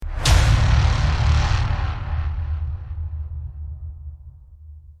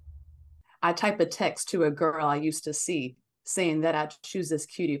I type a text to a girl I used to see saying that I'd choose this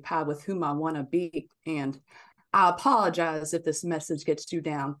cutie pie with whom I want to be. And I apologize if this message gets you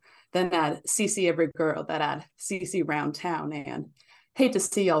down. Then I'd CC every girl that I'd CC round town. And hate to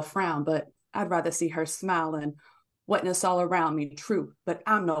see y'all frown, but I'd rather see her smiling. Wetness all around me, true, but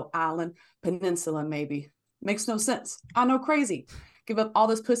I'm no island, peninsula maybe. Makes no sense. I know crazy. Give up all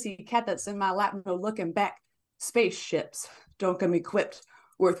this pussy cat that's in my lap, no looking back. Spaceships don't come equipped.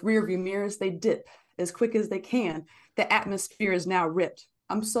 With rearview mirrors, they dip as quick as they can. The atmosphere is now ripped.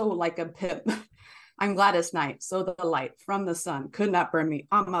 I'm so like a pimp. I'm Gladys Knight, so the light from the sun could not burn me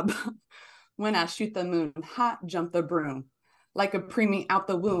on my bum. When I shoot the moon, hot jump the broom. Like a preemie out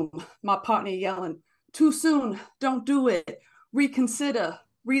the womb, my partner yelling, too soon, don't do it. Reconsider,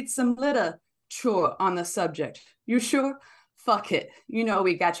 read some literature on the subject. You sure? Fuck it. You know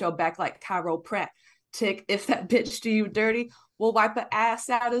we got your back like Cairo Pratt. Tick, if that bitch do you dirty, we'll wipe her ass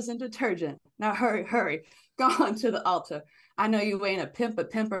out as in detergent. Now hurry, hurry, go on to the altar. I know you ain't a pimp,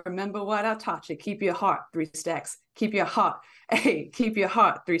 but pimp, remember what I taught you. Keep your heart, 3 stacks. Keep your heart. Hey, keep your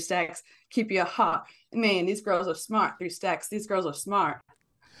heart, 3 stacks. Keep your heart. Man, these girls are smart, 3 stacks. These girls are smart.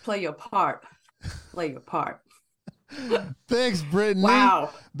 Play your part. Play your part. Thanks, Brittany.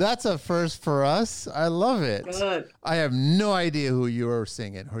 Wow. That's a first for us. I love it. Good. I have no idea who you were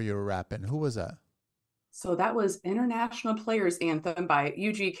singing, who you were rapping. Who was that? So that was International Players Anthem by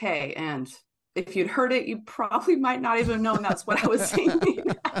UGK. And if you'd heard it, you probably might not even know that's what I was singing.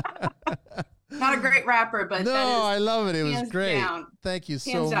 Not a great rapper, but no, I love it. It was great. Down, Thank you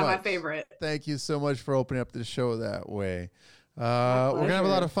so much. Hands down, my favorite. Thank you so much for opening up the show that way. We're going to have a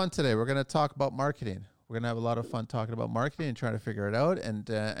lot of fun today. We're going to talk about marketing. We're going to have a lot of fun talking about marketing and trying to figure it out.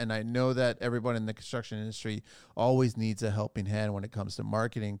 And I know that everyone in the construction industry always needs a helping hand when it comes to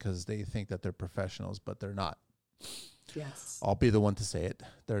marketing because they think that they're professionals, but they're not. Yes. I'll be the one to say it.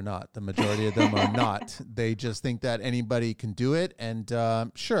 They're not. The majority of them are not. They just think that anybody can do it. And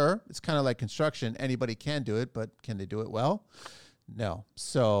sure, it's kind of like construction. Anybody can do it, but can they do it well? No.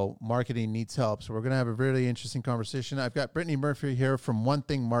 So marketing needs help. So we're going to have a really interesting conversation. I've got Brittany Murphy here from One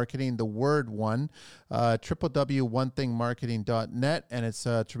Thing Marketing, the word one, www.onethingmarketing.net. And it's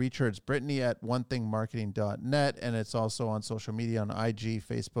to reach her, it's Brittany at onethingmarketing.net. And it's also on social media on IG,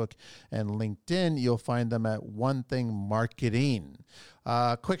 Facebook, and LinkedIn. You'll find them at One Thing Marketing.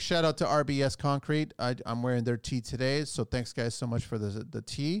 Quick shout out to RBS Concrete. I'm wearing their tee today. So thanks guys so much for the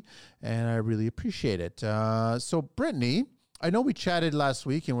tee. And I really appreciate it. So Brittany, I know we chatted last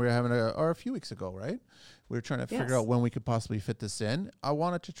week and we were having or a few weeks ago, right? We were trying to figure out when we could possibly fit this in. I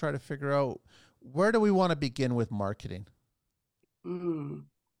wanted to try to figure out where do we want to begin with marketing?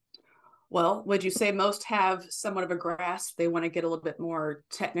 Well, would you say most have somewhat of a grasp? They want to get a little bit more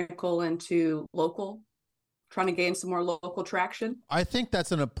technical into local, trying to gain some more local traction? I think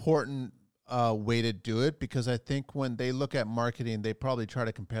that's an important way to do it because I think when they look at marketing, they probably try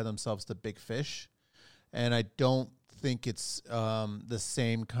to compare themselves to big fish. And I don't think it's the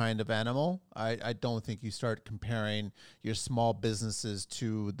same kind of animal. I don't think you start comparing your small businesses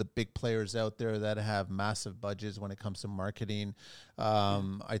to the big players out there that have massive budgets when it comes to marketing.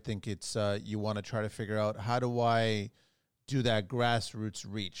 I think it's you want to try to figure out how do I do that grassroots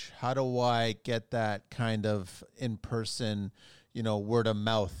reach? How do I get that kind of in-person, word of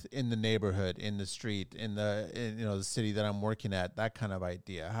mouth in the neighborhood, in the street, in the city that I'm working at, that kind of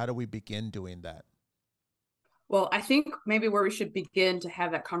idea. How do we begin doing that? Well, I think maybe where we should begin to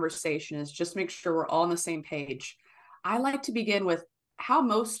have that conversation is just make sure we're all on the same page. I like to begin with how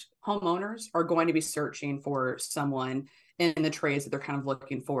most homeowners are going to be searching for someone in the trades that they're kind of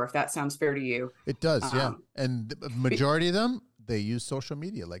looking for, if that sounds fair to you. It does, yeah. And the majority of them, they use social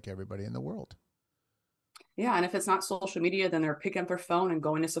media like everybody in the world. Yeah, and if it's not social media, then they're picking up their phone and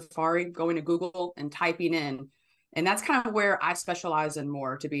going to Safari, going to Google and typing in. And that's kind of where I specialize in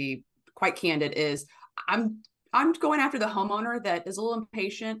more, to be quite candid, is I'm going after the homeowner that is a little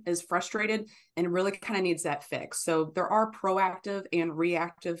impatient, is frustrated, and really kind of needs that fix. So there are proactive and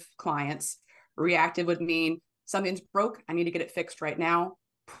reactive clients. Reactive would mean something's broke, I need to get it fixed right now.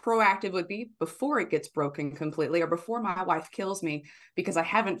 Proactive would be before it gets broken completely or before my wife kills me because I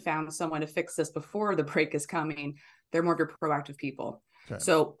haven't found someone to fix this before the break is coming. They're more of your proactive people. Okay.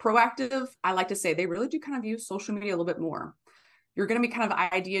 So proactive, I like to say they really do kind of use social media a little bit more. You're going to be kind of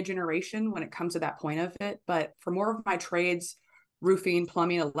idea generation when it comes to that point of it. But for more of my trades, roofing,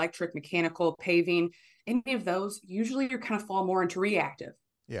 plumbing, electric, mechanical, paving, any of those, usually you're kind of fall more into reactive.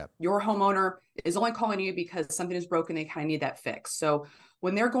 Yeah. Your homeowner is only calling you because something is broken. They kind of need that fix. So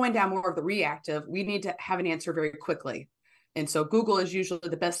when they're going down more of the reactive, we need to have an answer very quickly. And so Google is usually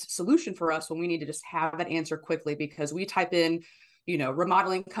the best solution for us when we need to just have that answer quickly because we type in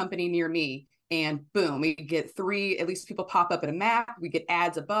remodeling company near me. And boom, we get 3, at least people pop up in a map. We get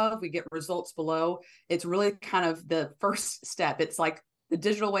ads above, we get results below. It's really kind of the first step. It's like the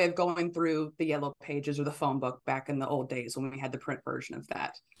digital way of going through the yellow pages or the phone book back in the old days when we had the print version of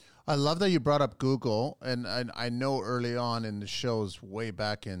that. I love that you brought up Google, and I know early on in the shows, way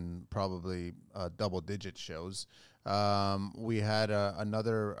back in probably double-digit shows, we had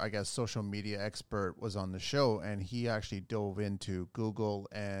another, I guess, social media expert was on the show, and he actually dove into Google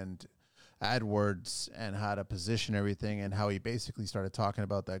and AdWords and how to position everything, and how he basically started talking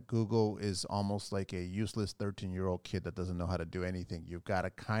about that Google is almost like a useless 13-year-old kid that doesn't know how to do anything. You've got to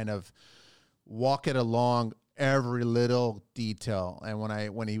kind of walk it along every little detail. And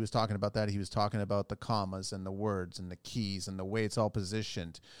when he was talking about that, he was talking about the commas and the words and the keys and the way it's all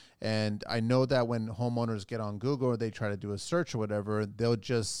positioned. And I know that when homeowners get on Google or they try to do a search or whatever,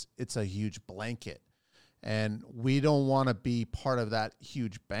 it's a huge blanket. And we don't want to be part of that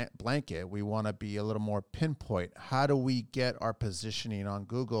huge blanket. We want to be a little more pinpoint. How do we get our positioning on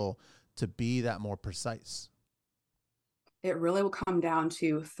Google to be that more precise? It really will come down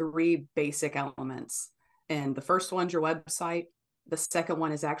to 3 basic elements. And the first one's your website. The second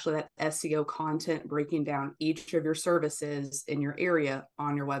one is actually that SEO content, breaking down each of your services in your area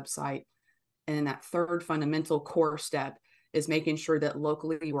on your website. And then that third fundamental core step is making sure that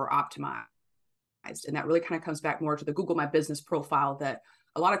locally you are optimized. And that really kind of comes back more to the Google My Business profile that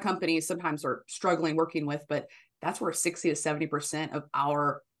a lot of companies sometimes are struggling working with, but that's where 60 to 70% of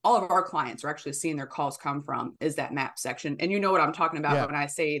all of our clients are actually seeing their calls come from, is that map section. And you know what I'm talking about when I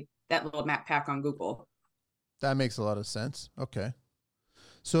say that little map pack on Google. That makes a lot of sense. Okay.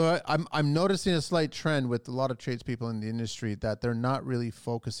 So I'm noticing a slight trend with a lot of tradespeople in the industry that they're not really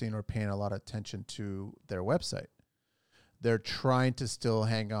focusing or paying a lot of attention to their website. They're trying to still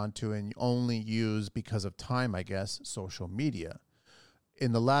hang on to and only use, because of time, I guess, social media.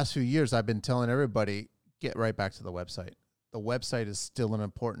 In the last few years, I've been telling everybody, get right back to the website. The website is still an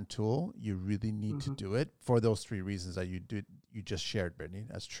important tool. You really need to do it for those 3 reasons that you just shared, Brittany.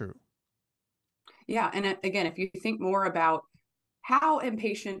 That's true. Yeah. And again, if you think more about how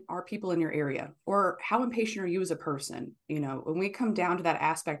impatient are people in your area, or how impatient are you as a person, when we come down to that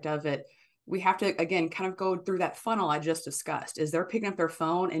aspect of it, we have to, again, kind of go through that funnel I just discussed. Is they're picking up their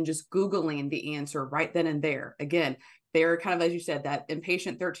phone and just Googling the answer right then and there. Again, they're kind of, as you said, that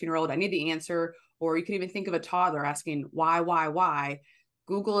impatient 13-year-old, I need the answer. Or you can even think of a toddler asking, why?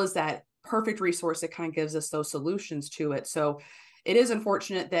 Google is that perfect resource that kind of gives us those solutions to it. So it is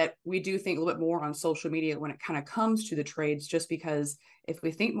unfortunate that we do think a little bit more on social media when it kind of comes to the trades, just because if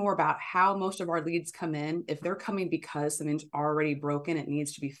we think more about how most of our leads come in, if they're coming because something's already broken, it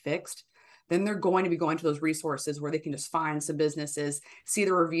needs to be fixed, then they're going to be going to those resources where they can just find some businesses, see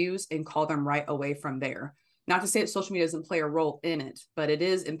the reviews, and call them right away from there. Not to say that social media doesn't play a role in it, but it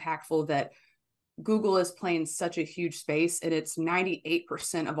is impactful that Google is playing such a huge space, and it's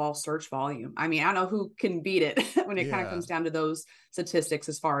 98% of all search volume. I mean, I don't know who can beat it when it kind of comes down to those statistics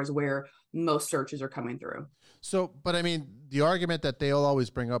as far as where most searches are coming through. So, but I mean, the argument that they'll always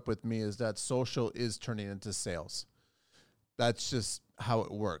bring up with me is that social is turning into sales. That's just how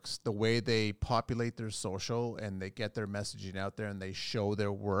it works. The way they populate their social and they get their messaging out there and they show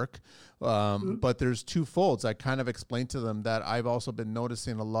their work. But there's 2 folds. I kind of explained to them that I've also been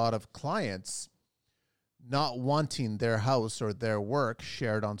noticing a lot of clients not wanting their house or their work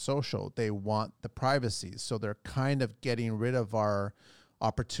shared on social. They want the privacy. So they're kind of getting rid of our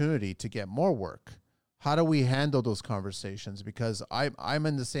opportunity to get more work. How do we handle those conversations? Because I'm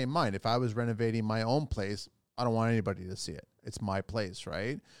in the same mind. If I was renovating my own place, I don't want anybody to see it. It's my place,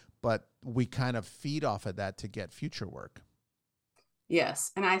 right? But we kind of feed off of that to get future work.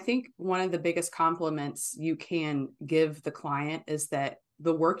 Yes. And I think one of the biggest compliments you can give the client is that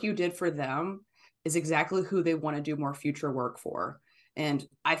the work you did for them is exactly who they want to do more future work for. And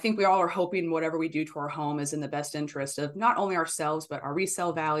I think we all are hoping whatever we do to our home is in the best interest of not only ourselves, but our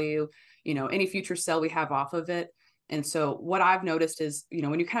resale value, any future sale we have off of it. And so what I've noticed is,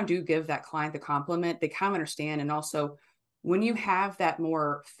 when you kind of do give that client the compliment, they kind of understand. And also when you have that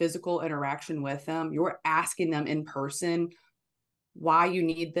more physical interaction with them, you're asking them in person why you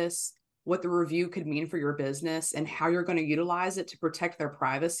need this, what the review could mean for your business, and how you're going to utilize it to protect their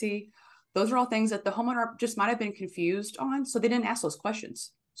privacy. Those are all things that the homeowner just might have been confused on. So they didn't ask those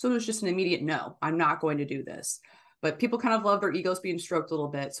questions. So it was just an immediate, no, I'm not going to do this. But people kind of love their egos being stroked a little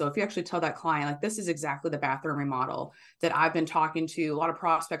bit. So if you actually tell that client, like, this is exactly the bathroom remodel that I've been talking to a lot of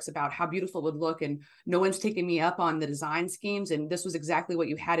prospects about, how beautiful it would look, and no one's taking me up on the design schemes, and this was exactly what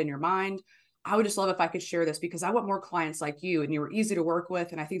you had in your mind. I would just love if I could share this because I want more clients like you, and you were easy to work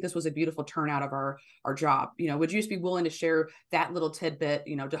with. And I think this was a beautiful turnout of our job. Would you just be willing to share that little tidbit,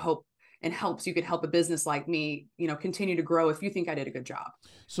 to hope and helps you could help a business like me, continue to grow if you think I did a good job?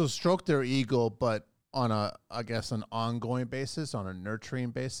 So stroke their ego, but on I guess, an ongoing basis, on a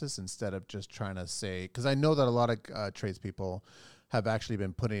nurturing basis, instead of just trying to say, because I know that a lot of tradespeople have actually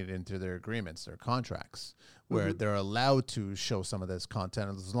been putting it into their agreements, their contracts, where they're allowed to show some of this content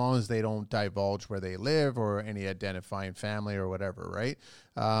as long as they don't divulge where they live or any identifying family or whatever, right?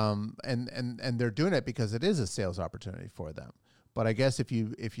 And they're doing it because it is a sales opportunity for them. But I guess if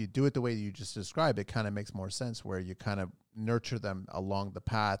you do it the way you just described, it kind of makes more sense, where you kind of nurture them along the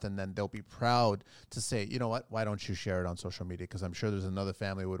path, and then they'll be proud to say, you know what, why don't you share it on social media? Because I'm sure there's another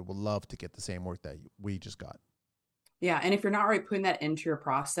family would love to get the same work that we just got. Yeah. And if you're not already putting that into your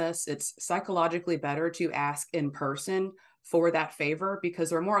process, it's psychologically better to ask in person for that favor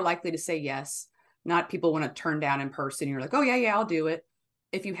because they're more likely to say yes. Not people want to turn down in person. You're like, oh, yeah, I'll do it.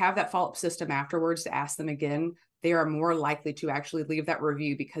 If you have that follow-up system afterwards to ask them again, they are more likely to actually leave that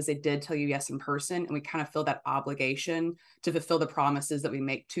review because they did tell you yes in person. And we kind of feel that obligation to fulfill the promises that we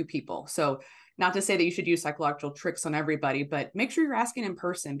make to people. So not to say that you should use psychological tricks on everybody, but make sure you're asking in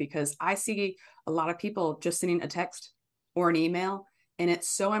person because I see a lot of people just sending a text or an email and it's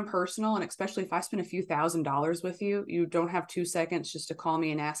so impersonal. And especially if I spend a few $1,000s with you, you don't have 2 seconds just to call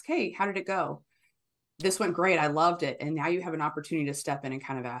me and ask, hey, how did it go? This went great. I loved it. And now you have an opportunity to step in and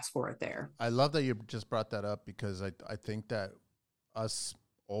kind of ask for it there. I love that you just brought that up because I think that us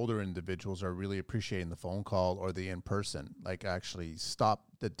older individuals are really appreciating the phone call or the in-person, like actually stop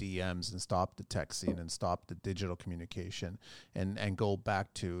the DMs and stop the texting and stop the digital communication and go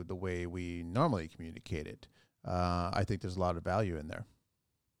back to the way we normally communicated. I think there's a lot of value in there.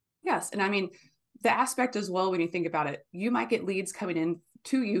 Yes. And I mean, the aspect as well, when you think about it, you might get leads coming in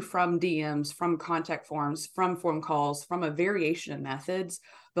to you from DMs, from contact forms, from phone calls, from a variation of methods.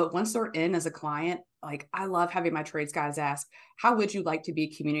 But once they're in as a client, like I love having my trades guys ask, how would you like to be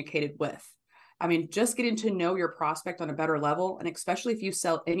communicated with? I mean, just getting to know your prospect on a better level. And especially if you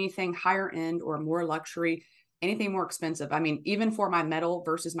sell anything higher end or more luxury, anything more expensive. I mean, even for my metal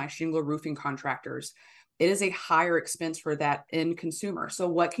versus my shingle roofing contractors, it is a higher expense for that end consumer. So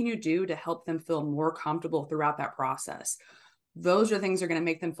what can you do to help them feel more comfortable throughout that process? Those are things that are going to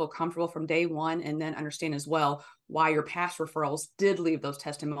make them feel comfortable from day one, and then understand as well why your past referrals did leave those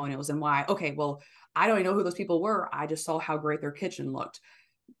testimonials and why, okay, well, I don't even know who those people were. I just saw how great their kitchen looked.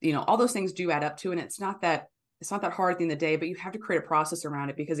 All those things do add up to, and it's not that hard at the end of the day, but you have to create a process around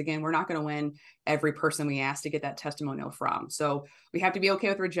it because again, we're not going to win every person we ask to get that testimonial from. So we have to be okay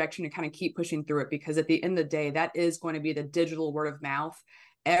with rejection and kind of keep pushing through it because at the end of the day, that is going to be the digital word of mouth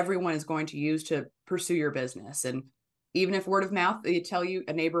everyone is going to use to pursue your business. And even if word of mouth, they tell you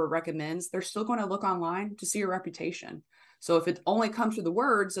a neighbor recommends, they're still going to look online to see your reputation. So if it only comes through the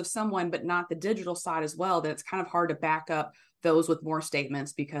words of someone, but not the digital side as well, then it's kind of hard to back up those with more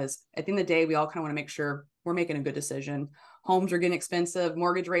statements because at the end of the day, we all kind of want to make sure we're making a good decision. Homes are getting expensive.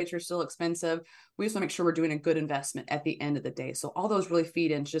 Mortgage rates are still expensive. We just want to make sure we're doing a good investment at the end of the day. So all those really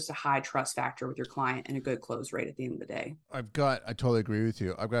feed into just a high trust factor with your client and a good close rate at the end of the day. I totally agree with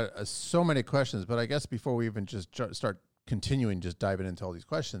you. I've got so many questions, but I guess before we even just start continuing, just diving into all these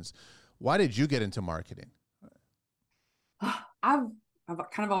questions, why did you get into marketing? I've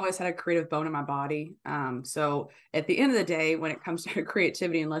kind of always had a creative bone in my body. So at the end of the day, when it comes to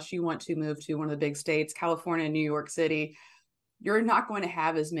creativity, unless you want to move to one of the big states, California, New York City, you're not going to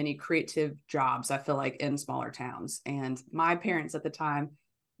have as many creative jobs, I feel like, in smaller towns. And my parents at the time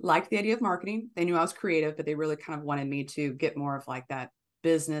liked the idea of marketing. They knew I was creative, but they really kind of wanted me to get more of like that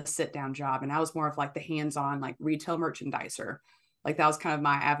business sit down job. And I was more of like the hands-on, like retail merchandiser. Like that was kind of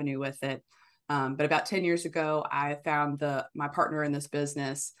my avenue with it. But about 10 years ago, I found my partner in this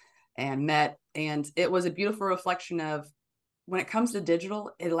business and it was a beautiful reflection of when it comes to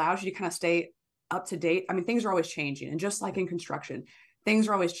digital, it allows you to kind of stay up to date. I mean, things are always changing. And just like in construction, things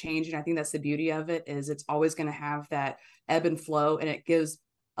are always changing. I think that's the beauty of it is it's always going to have that ebb and flow. And it gives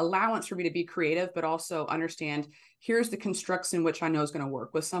allowance for me to be creative, but also understand here's the constructs in which I know is going to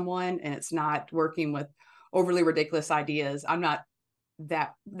work with someone. And it's not working with overly ridiculous ideas. I'm not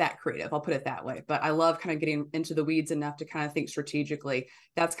that creative, I'll put it that way, but I love kind of getting into the weeds enough to kind of think strategically.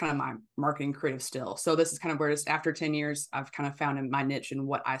 That's kind of my marketing creative still. So this is kind of where just after 10 years I've kind of found my niche and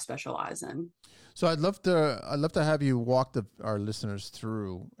what I specialize in. So I'd love to have you walk our listeners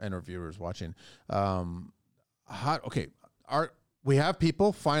through and our viewers watching we have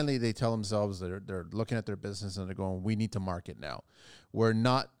people finally, they tell themselves they're looking at their business and they're going, we need to market now. We're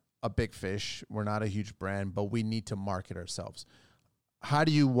not a big fish, we're not a huge brand, but we need to market ourselves. how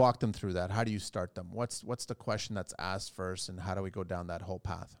do you walk them through that? How do you start them? What's the question that's asked first, and how do we go down that whole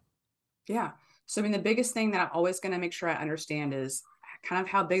path? Yeah. So, I mean, the biggest thing that I'm always going to make sure I understand is kind of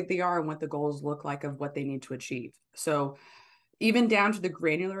how big they are and what the goals look like of what they need to achieve. So, even down to the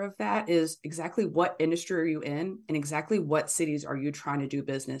granular of that is exactly what industry are you in and exactly what cities are you trying to do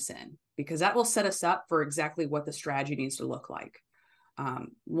business in, because that will set us up for exactly what the strategy needs to look like.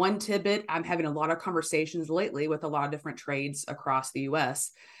 One tidbit, I'm having a lot of conversations lately with a lot of different trades across the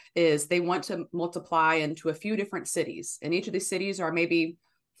US, is they want to multiply into a few different cities. And each of these cities are maybe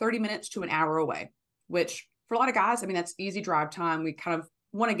 30 minutes to an hour away, which for a lot of guys, I mean, that's easy drive time. We kind of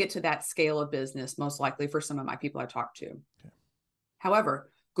want to get to that scale of business, most likely for some of my people I talk to. Okay.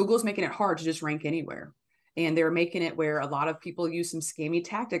 However, Google's making it hard to just rank anywhere. And they're making it where a lot of people use some scammy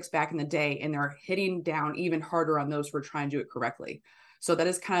tactics back in the day, and they're hitting down even harder on those who are trying to do it correctly. So that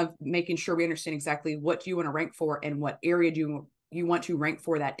is kind of making sure we understand exactly what do you want to rank for and what area do you want to rank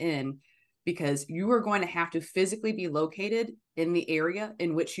for that in, because you are going to have to physically be located in the area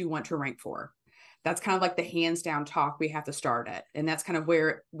in which you want to rank for. That's kind of like the hands down talk we have to start at. And that's kind of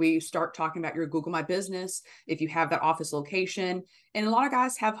where we start talking about your Google My Business. If you have that office location, and a lot of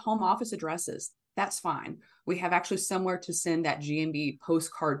guys have home office addresses, that's fine. We have actually somewhere to send that GMB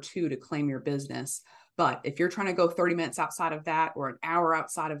postcard to claim your business. But if you're trying to go 30 minutes outside of that or an hour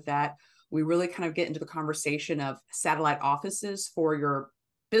outside of that, we really kind of get into the conversation of satellite offices for your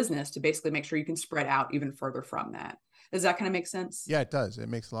business to basically make sure you can spread out even further from that. Does that kind of make sense? Yeah, it does. It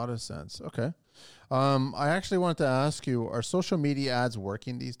makes a lot of sense. Okay. I actually wanted to ask you, are social media ads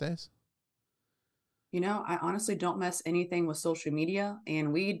working these days? I honestly don't mess anything with social media,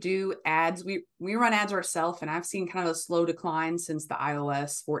 and we do ads. We run ads ourselves, and I've seen kind of a slow decline since the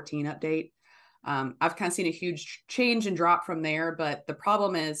iOS 14 update. I've kind of seen a huge change and drop from there, but the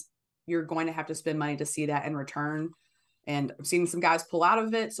problem is you're going to have to spend money to see that in return. And I've seen some guys pull out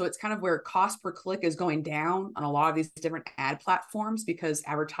of it. So it's kind of where cost per click is going down on a lot of these different ad platforms, because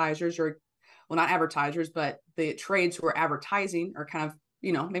advertisers are, well, not advertisers, but the trades who are advertising are kind of,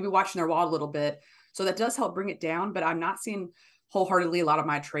 maybe watching their wallet a little bit. So that does help bring it down, but I'm not seeing wholeheartedly a lot of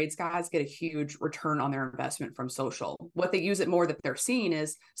my trades guys get a huge return on their investment from social. What they use it more that they're seeing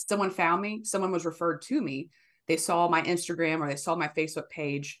is someone found me, someone was referred to me, they saw my Instagram or they saw my Facebook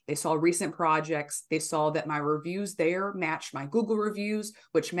page, they saw recent projects, they saw that my reviews there matched my Google reviews,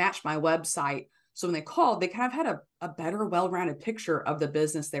 which matched my website. So when they called, they kind of had a better, well-rounded picture of the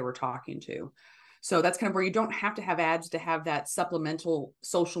business they were talking to. So that's kind of where you don't have to have ads to have that supplemental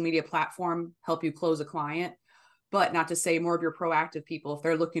social media platform help you close a client. But not to say more of your proactive people, if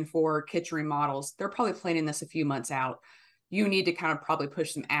they're looking for kitchen remodels, they're probably planning this a few months out. You need to kind of probably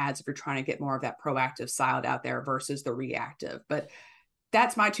push some ads if you're trying to get more of that proactive side out there versus the reactive. But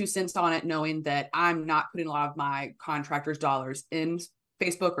that's my 2 cents on it, knowing that I'm not putting a lot of my contractors' dollars in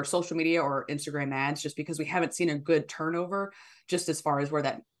Facebook or social media or Instagram ads, just because we haven't seen a good turnover just as far as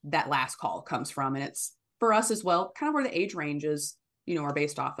where that last call comes from. And it's for us as well, kind of where the age range is, are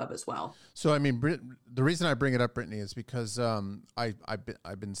based off of as well. So, I mean, the reason I bring it up, Brittany, is because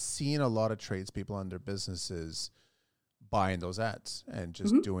I've been seeing a lot of tradespeople on their businesses buying those ads and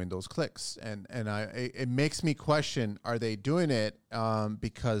just doing those clicks. And it makes me question, are they doing it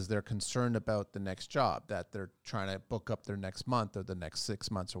because they're concerned about the next job that they're trying to book up their next month or the next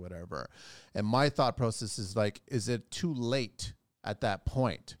 6 months or whatever? And my thought process is like, is it too late at that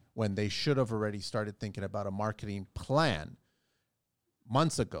point when they should have already started thinking about a marketing plan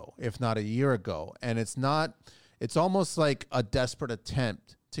months ago, if not a year ago? And it's almost like a desperate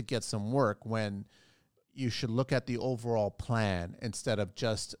attempt to get some work when you should look at the overall plan instead of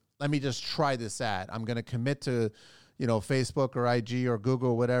just, let me just try this ad. I'm going to commit to, Facebook or IG or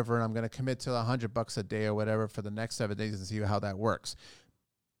Google or whatever, and I'm going to commit to $100 a day or whatever for the next 7 days and see how that works.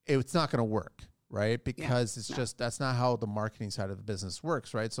 It's not going to work, right? Because it's just, that's not how the marketing side of the business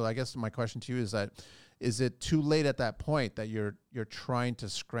works, right? So I guess my question to you is that, is it too late at that point that you're trying to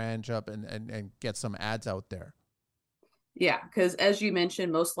scrounge up and get some ads out there? Yeah, because as you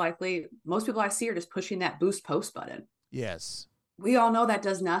mentioned, most likely, most people I see are just pushing that boost post button. Yes. We all know that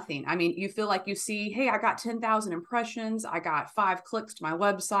does nothing. I mean, you feel like you see, hey, I got 10,000 impressions. I got 5 clicks to my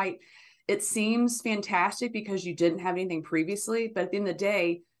website. It seems fantastic because you didn't have anything previously. But at the end of the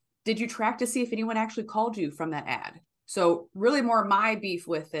day, did you track to see if anyone actually called you from that ad? So really more my beef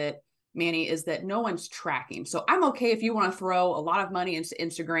with it, Manny, is that no one's tracking. So I'm okay if you want to throw a lot of money into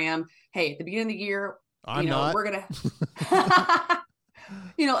Instagram. Hey, at the beginning of the year, we're going to,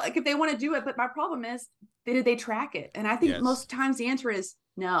 like if they want to do it. But my problem is, did they track it? And I think most times the answer is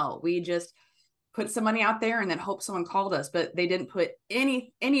no. We just put some money out there and then hope someone called us, but they didn't put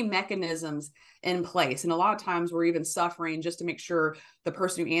any mechanisms in place. And a lot of times we're even suffering just to make sure the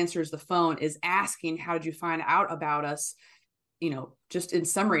person who answers the phone is asking, how did you find out about us? Just in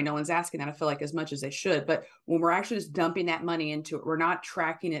summary, no one's asking that, I feel like, as much as they should. But when we're actually just dumping that money into it, we're not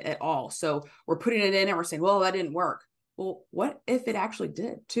tracking it at all. So we're putting it in and we're saying, well, that didn't work. Well, what if it actually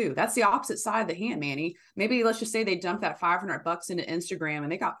did too? That's the opposite side of the hand, Manny. Maybe let's just say they dumped that $500 into Instagram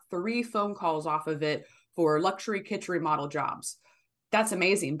and they got 3 phone calls off of it for luxury kitchen remodel jobs. That's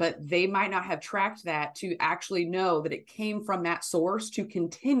amazing, but they might not have tracked that to actually know that it came from that source to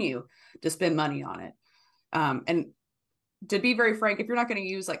continue to spend money on it. And to be very frank, if you're not going to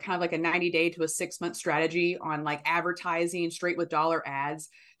use like kind of like a 90-day to a 6-month strategy on like advertising straight with dollar ads,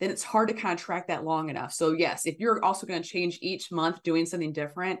 then it's hard to kind of track that long enough. So yes, if you're also going to change each month doing something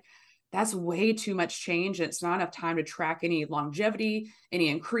different, that's way too much change. And it's not enough time to track any longevity, any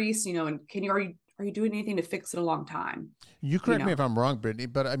increase, and are you doing anything to fix it a long time? You correct me if I'm wrong, Brittany,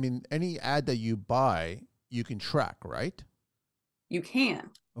 but I mean, any ad that you buy, you can track, right? You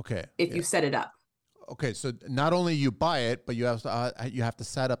can. Okay. If you set it up. Okay, so not only you buy it, but you have to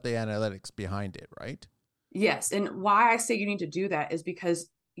set up the analytics behind it, right? Yes, and why I say you need to do that is because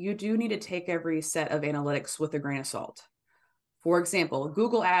you do need to take every set of analytics with a grain of salt. For example,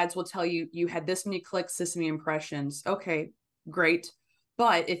 Google Ads will tell you you had this many clicks, this many impressions. Okay, great.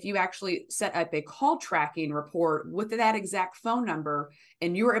 But if you actually set up a call tracking report with that exact phone number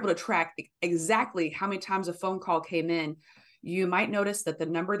and you were able to track exactly how many times a phone call came in, you might notice that the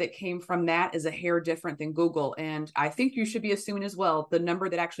number that came from that is a hair different than Google. And I think you should be assuming as well, the number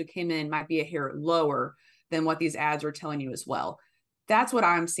that actually came in might be a hair lower than what these ads are telling you as well. That's what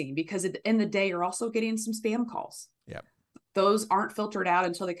I'm seeing, because at the end of the day, you're also getting some spam calls. Yeah. Those aren't filtered out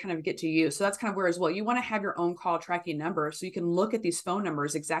until they kind of get to you. So that's kind of where as well, you want to have your own call tracking number so you can look at these phone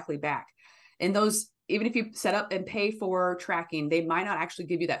numbers exactly back. And those, even if you set up and pay for tracking, they might not actually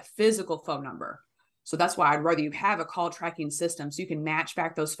give you that physical phone number. So that's why I'd rather you have a call tracking system so you can match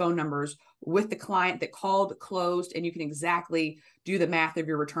back those phone numbers with the client that called, closed, and you can exactly do the math of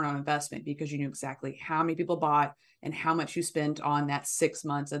your return on investment because you knew exactly how many people bought and how much you spent on that 6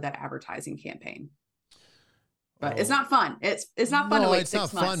 months of that advertising campaign. But it's not fun. It's not fun to wait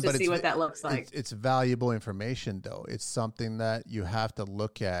 6 months to see what that looks like. It's valuable information, though. It's something that you have to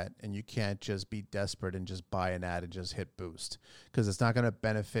look at, and you can't just be desperate and just buy an ad and just hit boost, because it's not going to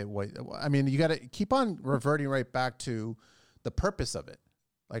benefit you got to keep on reverting right back to the purpose of it.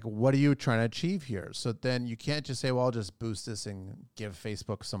 Like, what are you trying to achieve here? So then you can't just say, well, I'll just boost this and give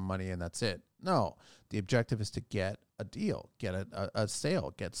Facebook some money and that's it. No, the objective is to get a deal, get a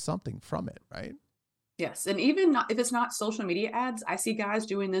sale, get something from it, right? Yes. And even if it's not social media ads, I see guys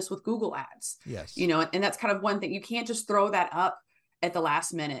doing this with Google ads. Yes. And that's kind of one thing. You can't just throw that up at the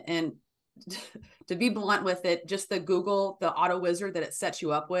last minute. And to be blunt with it, just the auto wizard that it sets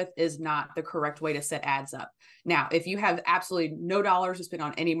you up with is not the correct way to set ads up. Now, if you have absolutely no dollars to spend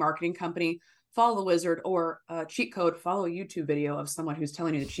on any marketing company, follow the wizard, or cheat code, follow a YouTube video of someone who's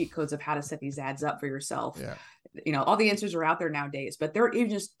telling you the cheat codes of how to set these ads up for yourself. Yeah. All the answers are out there nowadays, but they're even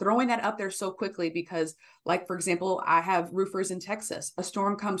just throwing that up there so quickly because, like, for example, I have roofers in Texas. A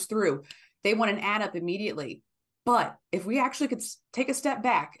storm comes through. They want an ad up immediately. But if we actually could take a step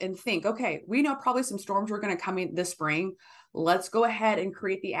back and think, okay, we know probably some storms are going to come in this spring. Let's go ahead and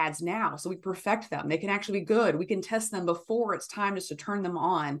create the ads now so we perfect them. They can actually be good. We can test them before it's time just to turn them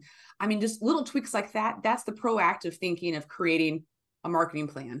on. I mean, just little tweaks like that. That's the proactive thinking of creating a marketing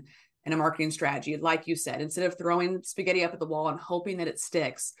plan and a marketing strategy. Like you said, instead of throwing spaghetti up at the wall and hoping that it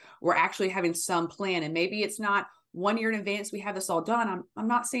sticks, we're actually having some plan. And maybe it's not 1 year in advance we have this all done. I'm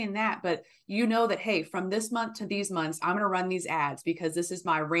not saying that, but that, hey, from this month to these months, I'm going to run these ads because this is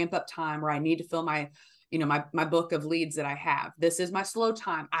my ramp up time where I need to fill my book of leads that I have. This is my slow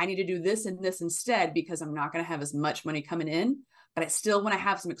time. I need to do this and this instead because I'm not going to have as much money coming in, but I still want to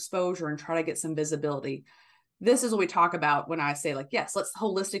have some exposure and try to get some visibility. This is what we talk about when I say, like, yes, let's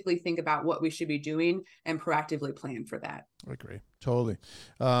holistically think about what we should be doing and proactively plan for that. I agree. Totally.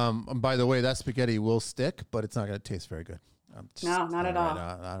 And by the way, that spaghetti will stick, but it's not going to taste very good. No, not at all.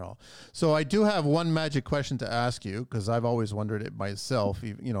 Not at all. So I do have one magic question to ask you, because I've always wondered it myself,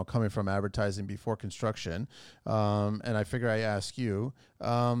 coming from advertising before construction. And I figure I ask you.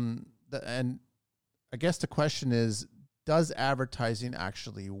 And I guess the question is, does advertising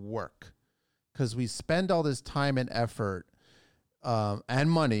actually work? Because we spend all this time and effort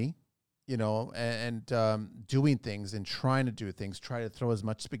and money, doing things and trying to do things, try to throw as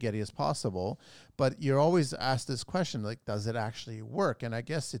much spaghetti as possible. But you're always asked this question, like, does it actually work? And I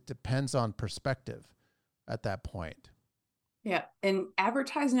guess it depends on perspective at that point. Yeah. And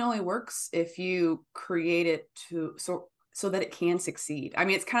advertising only works if you create it so that it can succeed. I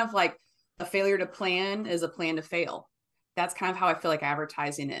mean, it's kind of like a failure to plan is a plan to fail. That's kind of how I feel like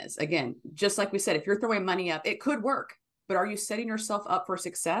advertising is. Again, just like we said, if you're throwing money up, it could work. But are you setting yourself up for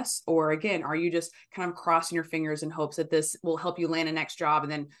success? Or again, are you just kind of crossing your fingers in hopes that this will help you land a next job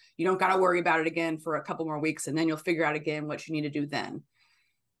and then you don't got to worry about it again for a couple more weeks and then you'll figure out again what you need to do then?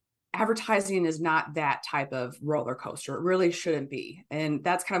 Advertising is not that type of roller coaster. It really shouldn't be. And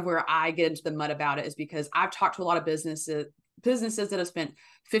that's kind of where I get into the mud about it, is because I've talked to a lot of businesses that have spent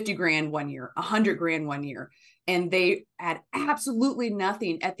 50 grand one year, 100 grand one year, and they had absolutely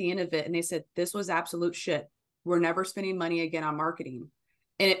nothing at the end of it. And they said, this was absolute shit. We're never spending money again on marketing.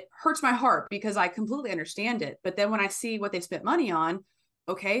 And it hurts my heart because I completely understand it. But then when I see what they spent money on,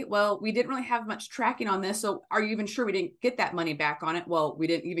 okay, well, we didn't really have much tracking on this. So are you even sure we didn't get that money back on it? Well, we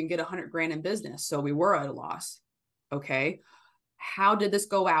didn't even get 100 grand in business. So we were at a loss. Okay. How did this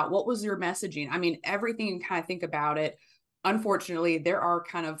go out? What was your messaging? I mean, everything you kind of think about it. Unfortunately, there are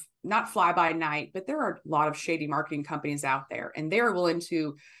kind of not fly by night, but there are a lot of shady marketing companies out there, and they're willing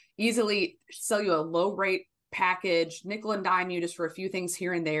to easily sell you a low rate package, nickel and dime you just for a few things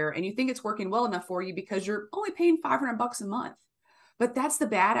here and there. And you think it's working well enough for you because you're only paying $500 a month. But that's the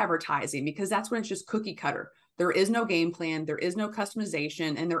bad advertising, because that's when it's just cookie cutter. There is no game plan, there is no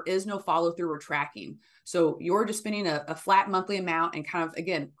customization, and there is no follow through or tracking. So you're just spending a flat monthly amount and kind of,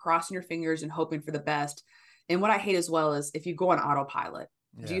 again, crossing your fingers and hoping for the best. And what I hate as well is if you go on autopilot.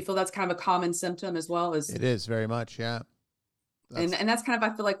 Yeah. Do you feel that's kind of a common symptom as well? As it is very much, yeah. And that's kind of,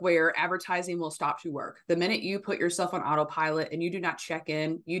 I feel like, where advertising will stop to work. The minute you put yourself on autopilot and you do not check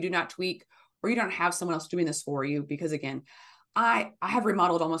in, you do not tweak, or you don't have someone else doing this for you, because again, I have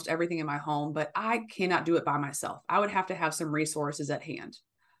remodeled almost everything in my home, but I cannot do it by myself. I would have to have some resources at hand.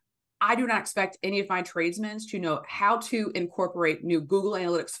 I do not expect any of my tradesmen to know how to incorporate new Google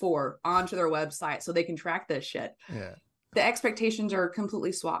Analytics 4 onto their website so they can track this shit. Yeah. The expectations are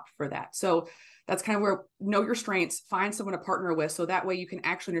completely swapped for that. So that's kind of where, know your strengths, find someone to partner with, so that way you can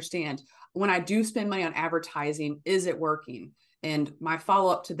actually understand, when I do spend money on advertising, is it working? And my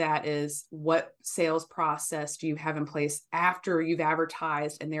follow-up to that is, what sales process do you have in place after you've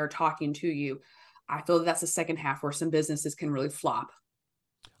advertised and they're talking to you? I feel that's the second half where some businesses can really flop.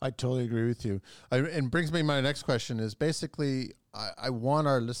 I totally agree with you. And brings me to my next question is basically, I want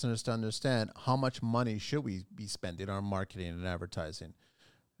our listeners to understand, how much money should we be spending on marketing and advertising?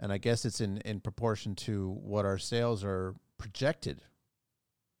 And I guess it's in proportion to what our sales are projected.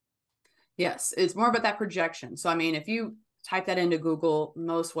 Yes, it's more about that projection. So, I mean, if you type that into Google,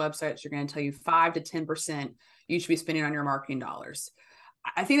 most websites are going to tell you 5 to 10% you should be spending on your marketing dollars.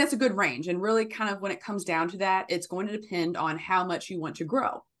 I think that's a good range. And really, kind of when it comes down to that, it's going to depend on how much you want to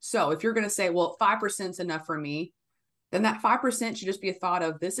grow. So if you're going to say, well, 5% is enough for me, then that 5% should just be a thought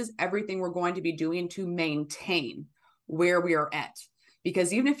of, this is everything we're going to be doing to maintain where we are at.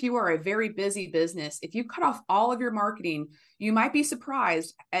 Because even if you are a very busy business, if you cut off all of your marketing, you might be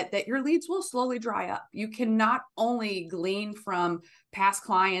surprised that your leads will slowly dry up. You cannot only glean from past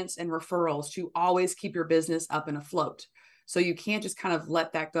clients and referrals to always keep your business up and afloat. So you can't just kind of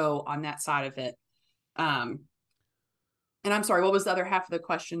let that go on that side of it. And I'm sorry, what was the other half of the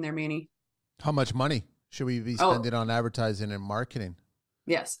question there, Manny? How much money should we be spending on advertising and marketing?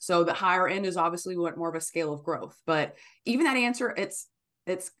 Yes. So the higher end is obviously more of a scale of growth, but even that answer, it's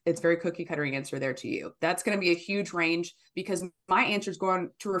very cookie cuttering answer there to you. That's going to be a huge range, because my answer is going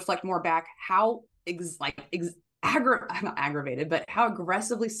to reflect more back how not aggravated, but how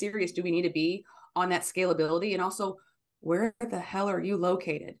aggressively serious do we need to be on that scalability? And also, where the hell are you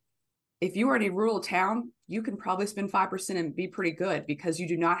located? If you are in a rural town, you can probably spend 5% and be pretty good, because you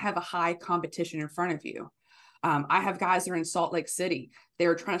do not have a high competition in front of you. I have guys that are in Salt Lake City.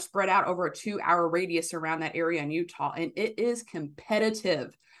 They're trying to spread out over a 2-hour radius around that area in Utah, and it is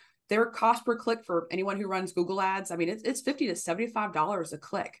competitive. Their cost per click, for anyone who runs Google ads, I mean, it's $50 to $75 a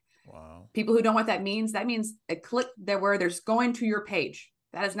click. Wow. People who don't know what that means a click there where there's going to your page.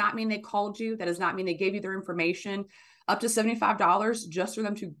 That does not mean they called you. That does not mean they gave you their information. Up to $75 just for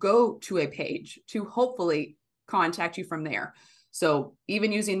them to go to a page to hopefully contact you from there. So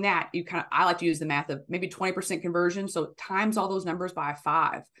even using that, I like to use the math of maybe 20% conversion. So times all those numbers by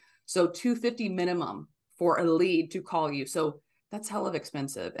 5. So $250 minimum for a lead to call you. So that's hell of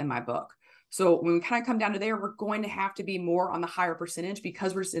expensive in my book. So when we kind of come down to there, we're going to have to be more on the higher percentage,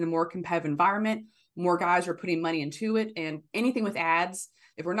 because we're just in a more competitive environment. More guys are putting money into it. And anything with ads,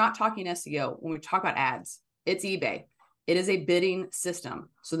 if we're not talking SEO, when we talk about ads, it's eBay. It is a bidding system.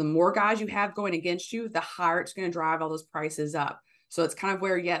 So the more guys you have going against you, the higher it's going to drive all those prices up. So it's kind of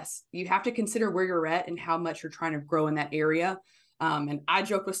where, yes, you have to consider where you're at and how much you're trying to grow in that area. And I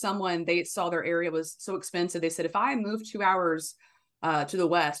joked with someone, they saw their area was so expensive. They said, if I move 2 hours to the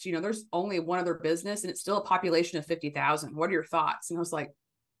west, there's only one other business and it's still a population of 50,000. What are your thoughts? And I was like,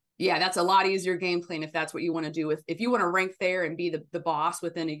 yeah, that's a lot easier game plan if that's what you want to do. If you want to rank there and be the boss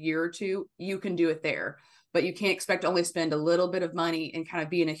within a year or two, you can do it there. But you can't expect to only spend a little bit of money and kind of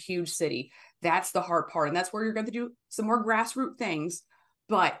be in a huge city. That's the hard part. And that's where you're going to do some more grassroots things,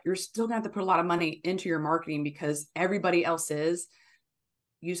 but you're still going to have to put a lot of money into your marketing because everybody else is.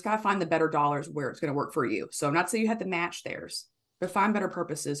 You just got to find the better dollars where it's going to work for you. So I'm not saying you have to match theirs, but find better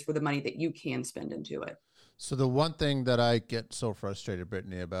purposes for the money that you can spend into it. So the one thing that I get so frustrated,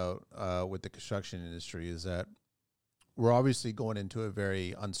 Brittany, about with the construction industry is that we're obviously going into a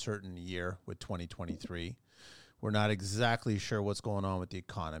very uncertain year with 2023. We're not exactly sure what's going on with the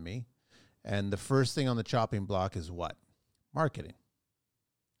economy. And the first thing on the chopping block is what? Marketing.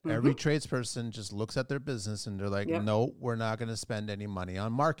 Mm-hmm. Every tradesperson just looks at their business and they're like, no, we're not going to spend any money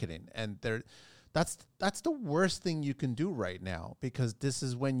on marketing. And that's the worst thing you can do right now, because this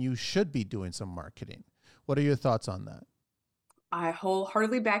is when you should be doing some marketing. What are your thoughts on that? I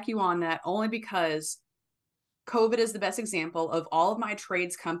wholeheartedly back you on that, only because COVID is the best example of all of my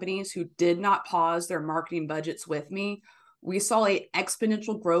trades companies who did not pause their marketing budgets with me. We saw an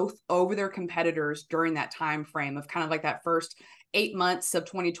exponential growth over their competitors during that time frame of kind of like that first 8 months of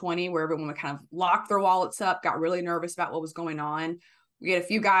 2020, where everyone would kind of lock their wallets up, got really nervous about what was going on. We had a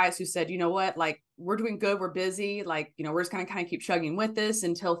few guys who said, you know what, like, we're doing good, we're busy, like, we're just going to kind of keep chugging with this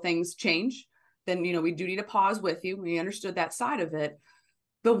until things change. Then, we do need to pause with you. We understood that side of it.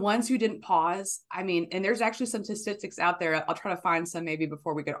 The ones who didn't pause, and there's actually some statistics out there. I'll try to find some maybe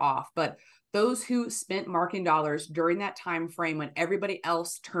before we get off, but those who spent marketing dollars during that time frame when everybody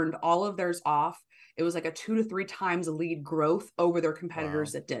else turned all of theirs off, it was like a 2 to 3 times lead growth over their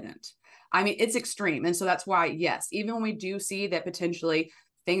competitors that didn't. It's extreme. And so that's why, yes, even when we do see that potentially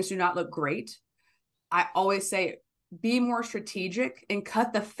things do not look great, I always say, be more strategic and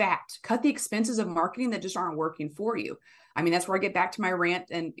cut the expenses of marketing that just aren't working for you. That's where I get back to my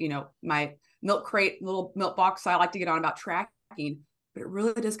rant and, my milk crate, little milk box I like to get on about tracking, but it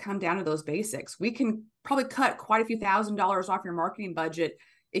really does come down to those basics. We can probably cut quite a few $1,000s off your marketing budget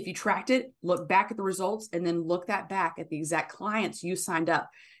if you tracked it, look back at the results, and then look that back at the exact clients you signed up.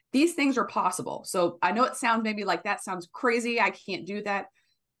 These things are possible. So I know it sounds maybe like that sounds crazy. I can't do that.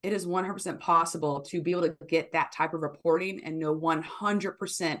 It is 100% possible to be able to get that type of reporting and know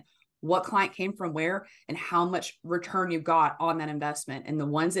 100% what client came from where and how much return you got on that investment. And the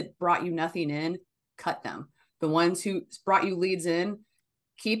ones that brought you nothing in, cut them. The ones who brought you leads in,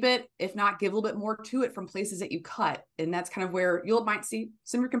 keep it. If not, give a little bit more to it from places that you cut. And that's kind of where you might see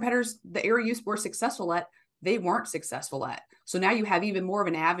some of your competitors, the area you were successful at, they weren't successful at. So now you have even more of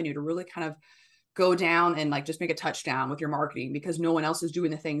an avenue to really kind of go down and like just make a touchdown with your marketing, because no one else is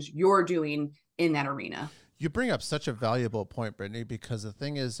doing the things you're doing in that arena. You bring up such a valuable point, Brittany, because the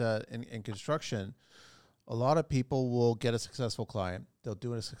thing is in construction, a lot of people will get a successful client. They'll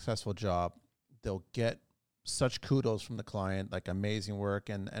do a successful job. They'll get such kudos from the client, like amazing work.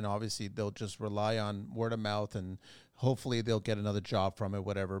 And obviously they'll just rely on word of mouth and hopefully they'll get another job from it,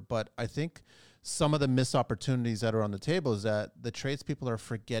 whatever. But I think some of the missed opportunities that are on the table is that the tradespeople are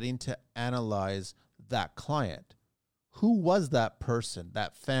forgetting to analyze that client. Who was that person,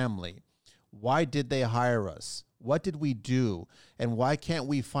 that family? Why did they hire us? What did we do? And why can't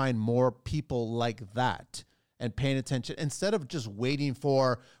we find more people like that and paying attention instead of just waiting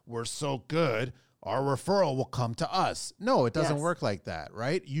for, we're so good, our referral will come to us? No, it doesn't work like that,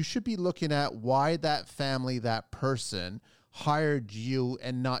 right? You should be looking at why that family, that person hired you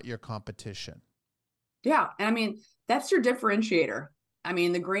and not your competition. Yeah. And that's your differentiator.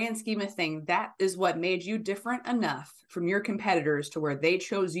 The grand scheme of things, that is what made you different enough from your competitors to where they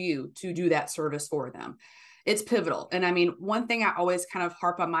chose you to do that service for them. It's pivotal. And one thing I always kind of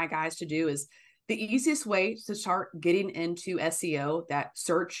harp on my guys to do is the easiest way to start getting into SEO, that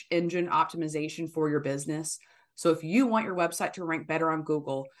search engine optimization for your business. So if you want your website to rank better on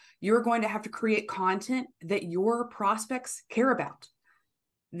Google, you're going to have to create content that your prospects care about.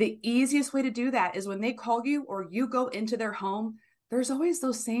 The easiest way to do that is when they call you or you go into their home, there's always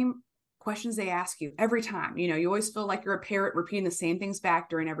those same questions they ask you every time. You always feel like you're a parrot repeating the same things back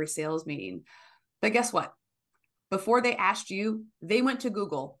during every sales meeting. But guess what? Before they asked you, they went to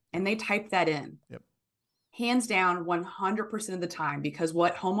Google and they typed that in. Yep. Hands down, 100% of the time, because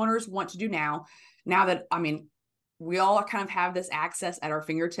what homeowners want to do now that, we all kind of have this access at our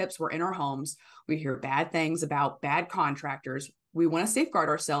fingertips. We're in our homes. We hear bad things about bad contractors. We want to safeguard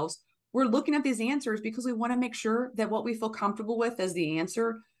ourselves. we're looking at these answers because we want to make sure that what we feel comfortable with as the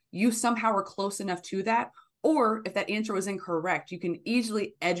answer, you somehow are close enough to that. Or if that answer was incorrect, you can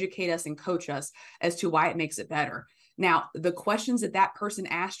easily educate us and coach us as to why it makes it better. Now, the questions that that person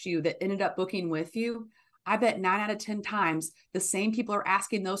asked you that ended up booking with you, I bet 9 out of 10 times the same people are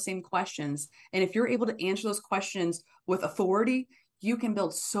asking those same questions. And if you're able to answer those questions with authority, you can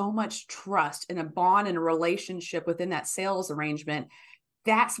build so much trust and a bond and a relationship within that sales arrangement.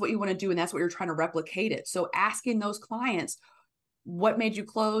 That's what you want to do. And that's what you're trying to replicate it. So asking those clients, what made you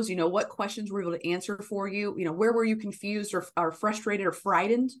close? What questions were able to answer for you? Where were you confused or frustrated or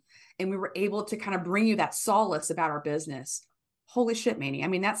frightened? And we were able to kind of bring you that solace about our business. Holy shit, Manny. I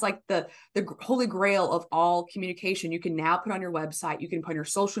mean, that's like the holy grail of all communication. You can now put on your website, you can put on your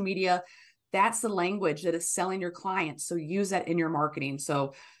social media. That's the language that is selling your clients. So use that in your marketing.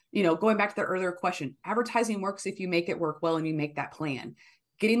 So, going back to the earlier question, advertising works if you make it work well and you make that plan.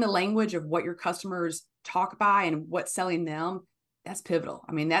 Getting the language of what your customers talk by and what's selling them, that's pivotal.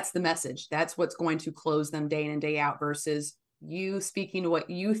 I mean, that's the message. That's what's going to close them day in and day out versus you speaking to what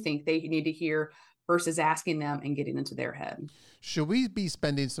you think they need to hear versus asking them and getting into their head. Should we be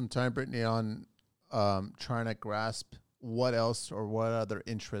spending some time, Brittany, on trying to grasp what else or what other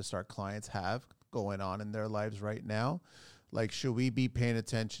interests our clients have going on in their lives right now? Like, should we be paying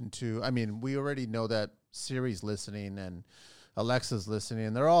attention to, I mean, we already know that Siri's listening and Alexa's listening,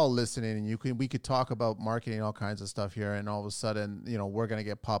 and they're all listening, and we could talk about marketing, all kinds of stuff here, and all of a sudden, we're going to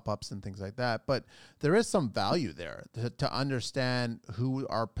get pop-ups and things like that. But there is some value there to understand who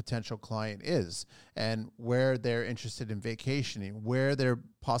our potential client is and where they're interested in vacationing, where they're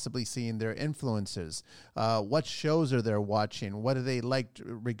possibly seeing their influences, what shows are they watching, what do they like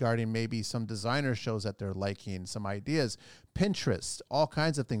regarding maybe some designer shows that they're liking, some ideas, Pinterest, all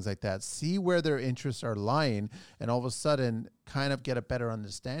kinds of things like that. See where their interests are lying, and all of a sudden kind of get a better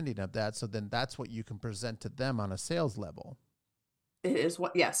understanding of that. So then that's what you can present to them on a sales level. It is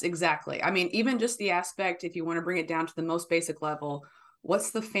yes, exactly. I mean, even just the aspect, if you want to bring it down to the most basic level,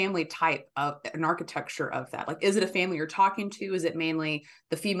 what's the family type of an architecture of that? Like, is it a family you're talking to? Is it mainly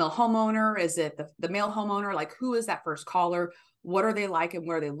the female homeowner? Is it the male homeowner? Like, who is that first caller? What are they like and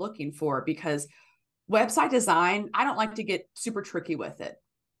what are they looking for? Because website design, I don't like to get super tricky with it.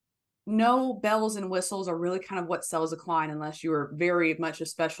 No bells and whistles are really kind of what sells a client unless you are very much a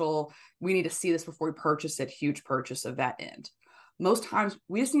special, we need to see this before we purchase it, huge purchase of that end. Most times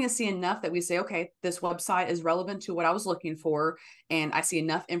we just need to see enough that we say, okay, this website is relevant to what I was looking for. And I see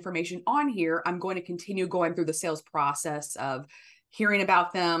enough information on here. I'm going to continue going through the sales process of hearing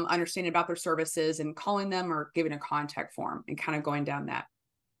about them, understanding about their services, and calling them or giving a contact form and kind of going down that.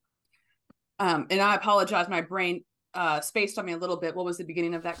 And I apologize, my brain spaced on me a little bit. What was the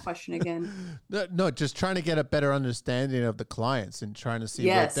beginning of that question again? No, just trying to get a better understanding of the clients and trying to see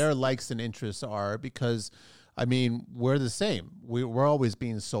what their likes and interests are, because I mean, we're the same. We're always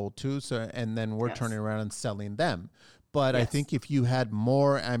being sold to, and then we're turning around and selling them. But I think if you had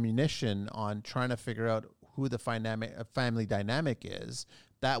more ammunition on trying to figure out who the family dynamic is,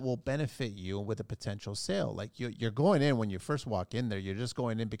 that will benefit you with a potential sale. Like you're going in, when you first walk in there, you're just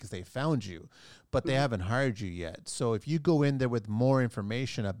going in because they found you, but they haven't hired you yet. So if you go in there with more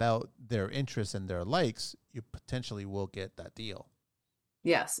information about their interests and their likes, you potentially will get that deal.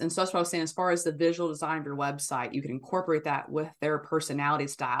 Yes. And so that's what I was saying. As far as the visual design of your website, you can incorporate that with their personality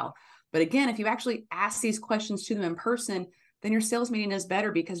style. But again, if you actually ask these questions to them in person, then your sales meeting is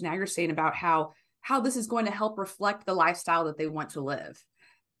better, because now you're saying about how this is going to help reflect the lifestyle that they want to live.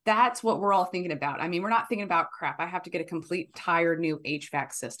 That's what we're all thinking about. I mean, we're not thinking about, crap, I have to get a complete entire new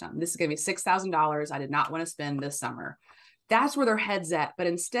HVAC system. This is going to be $6,000 I did not want to spend this summer. That's where their head's at. But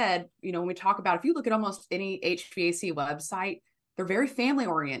instead, when we talk about, if you look at almost any HVAC website, they're very family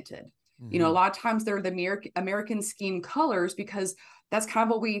oriented. Mm-hmm. A lot of times they're the American scheme colors, because that's kind of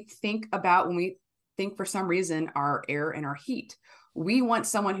what we think about when we think, for some reason, our air and our heat. We want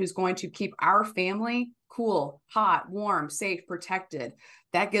someone who's going to keep our family cool, hot, warm, safe, protected.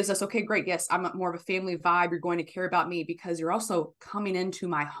 That gives us, okay, great. Yes, I'm more of a family vibe. You're going to care about me because you're also coming into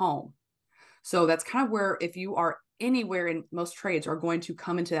my home. So that's kind of where, if you are anywhere in most trades, are going to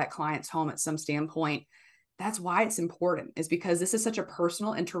come into that client's home at some standpoint. That's why it's important, is because this is such a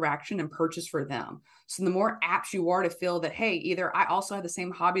personal interaction and purchase for them. So the more apt you are to feel that, hey, either I also have the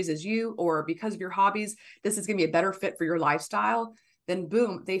same hobbies as you, or because of your hobbies, this is going to be a better fit for your lifestyle, then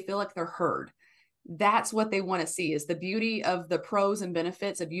boom, they feel like they're heard. That's what they want to see, is the beauty of the pros and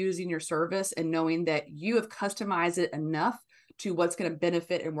benefits of using your service and knowing that you have customized it enough to what's going to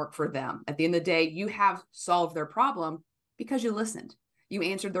benefit and work for them. At the end of the day, you have solved their problem because you listened. You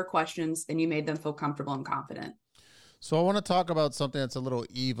answered their questions and you made them feel comfortable and confident. So I want to talk about something that's a little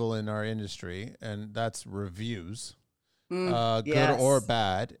evil in our industry, and that's reviews, good or Yes.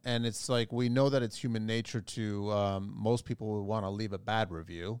 bad. And it's like we know that it's human nature to most people will want to leave a bad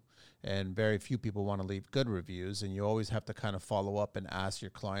review, and very few people want to leave good reviews. And you always have to kind of follow up and ask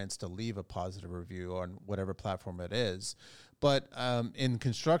your clients to leave a positive review on whatever platform it is. But in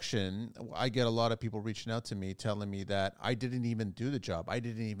construction, I get a lot of people reaching out to me telling me that I didn't even do the job. I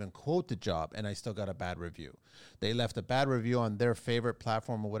didn't even quote the job, and I still got a bad review. They left a bad review on their favorite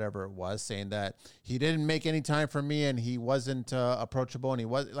platform or whatever it was, saying that he didn't make any time for me and he wasn't approachable. And he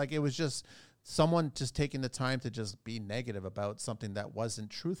was like, it was just someone just taking the time to just be negative about something that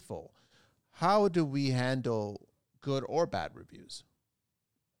wasn't truthful. How do we handle good or bad reviews?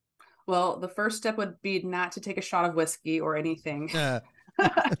 Well, the first step would be not to take a shot of whiskey or anything. Yeah.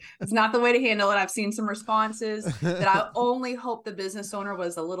 It's not the way to handle it. I've seen some responses that I only hope the business owner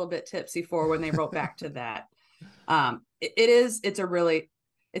was a little bit tipsy for when they wrote back to that. It's a really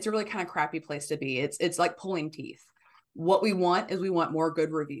kind of crappy place to be. It's like pulling teeth. What we want is we want more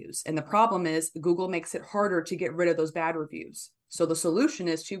good reviews. And the problem is Google makes it harder to get rid of those bad reviews. So the solution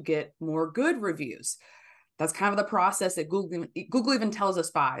is to get more good reviews. That's kind of the process that Google even tells us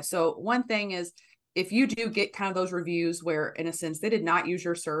by. So one thing is, if you do get kind of those reviews where, in a sense, they did not use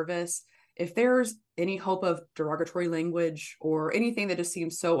your service, if there's any hope of derogatory language or anything that just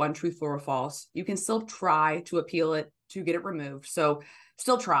seems so untruthful or false, you can still try to appeal it to get it removed. So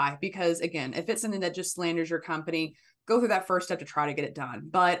still try, because again, if it's something that just slanders your company, go through that first step to try to get it done.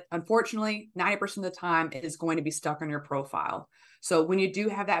 But unfortunately, 90% of the time it is going to be stuck on your profile. So when you do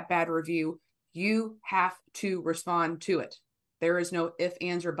have that bad review, you have to respond to it. There is no ifs,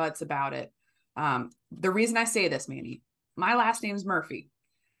 ands, or buts about it. The reason I say this, Manny, my last name's Murphy.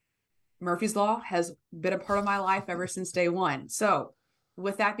 Murphy's Law has been a part of my life ever since day one. So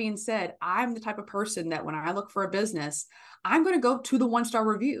with that being said, I'm the type of person that when I look for a business, I'm going to go to the 1-star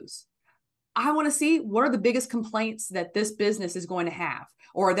reviews. I want to see what are the biggest complaints that this business is going to have,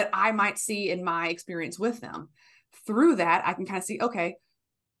 or that I might see in my experience with them. Through that, I can kind of see, okay,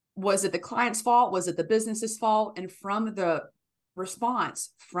 was it the client's fault? Was it the business's fault? And from the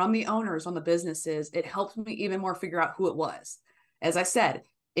response from the owners on the businesses, it helps me even more figure out who it was. As I said,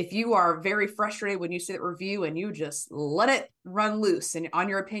 if you are very frustrated when you see that review and you just let it run loose and on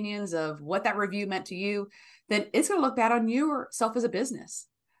your opinions of what that review meant to you, then it's going to look bad on yourself as a business.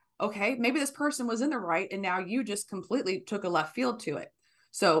 Okay, maybe this person was in the right and now you just completely took a left field to it.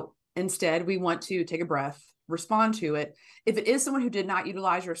 So instead, we want to take a breath, respond to it. If it is someone who did not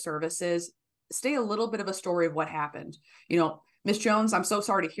utilize your services, stay a little bit of a story of what happened. Miss Jones, I'm so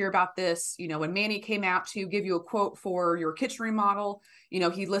sorry to hear about this. When Manny came out to give you a quote for your kitchen remodel,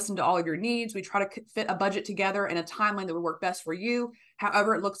 he listened to all of your needs. We try to fit a budget together in a timeline that would work best for you.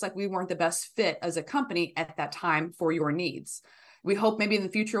 However, it looks like we weren't the best fit as a company at that time for your needs. We hope maybe in the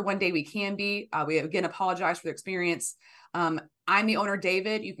future, one day we can be. We again apologize for the experience. I'm the owner,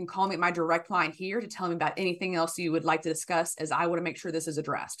 David. You can call me at my direct line here to tell me about anything else you would like to discuss, as I want to make sure this is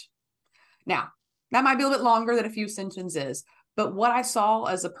addressed. Now, that might be a little bit longer than a few sentences, but what I saw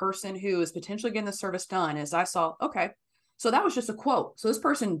as a person who is potentially getting the service done is I saw, okay, so that was just a quote. So this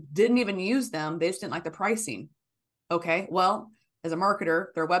person didn't even use them. They just didn't like the pricing. Okay, well, as a marketer,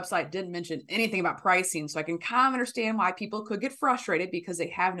 their website didn't mention anything about pricing. So I can kind of understand why people could get frustrated because they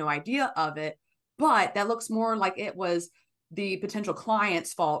have no idea of it. But that looks more like it was the potential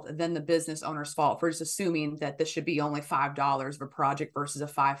client's fault than the business owner's fault for just assuming that this should be only $5 of a project versus a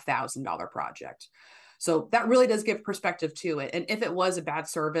 $5,000 project. So that really does give perspective to it. And if it was a bad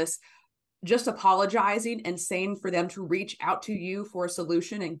service, just apologizing and saying for them to reach out to you for a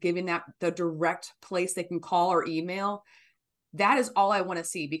solution and giving that the direct place they can call or email, that is all I want to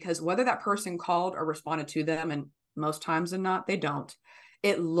see, because whether that person called or responded to them, and most times than not, they don't,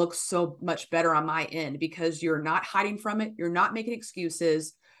 it looks so much better on my end because you're not hiding from it. You're not making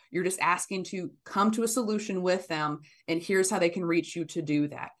excuses. You're just asking to come to a solution with them. And here's how they can reach you to do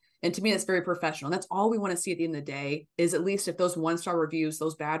that. And to me, that's very professional. And that's all we want to see at the end of the day is, at least if those 1-star reviews,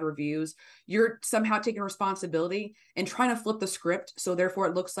 those bad reviews, you're somehow taking responsibility and trying to flip the script. So therefore,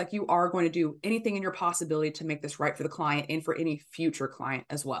 it looks like you are going to do anything in your possibility to make this right for the client and for any future client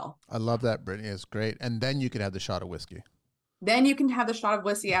as well. I love that, Brittany. It's great. And then you could have the shot of whiskey. Then you can have the shot of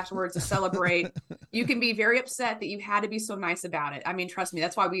whiskey afterwards to celebrate. You can be very upset that you had to be so nice about it. I mean, trust me,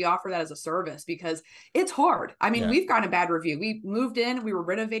 that's why we offer that as a service, because it's hard. I mean, We've gotten a bad review. We moved in, we were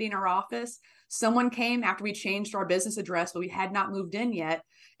renovating our office. Someone came after we changed our business address, but we had not moved in yet.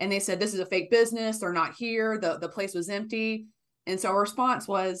 And they said, this is a fake business. They're not here. The place was empty. And so our response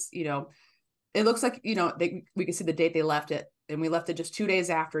was, it looks like, we can see the date they left it, and we left it just 2 days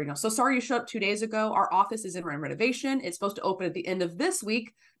after, so sorry you showed up 2 days ago. Our office is in renovation. It's supposed to open at the end of this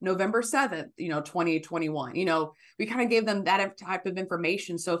week, November 7th, 2021. We kind of gave them that type of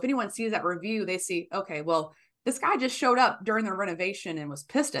information. So if anyone sees that review, they see, okay, well, this guy just showed up during the renovation and was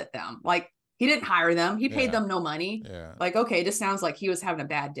pissed at them. Like, he didn't hire them. He paid them no money. Yeah. Like, okay, it just sounds like he was having a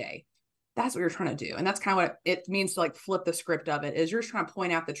bad day. That's what you're trying to do. And that's kind of what it means to like flip the script of it, is you're trying to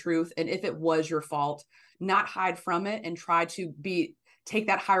point out the truth. And if it was your fault, not hide from it and try to take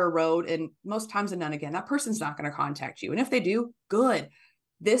that higher road. And most times and none, again, that person's not going to contact you. And if they do, good.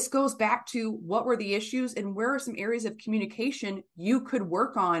 This goes back to what were the issues and where are some areas of communication you could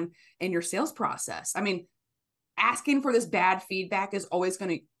work on in your sales process. I mean, asking for this bad feedback is always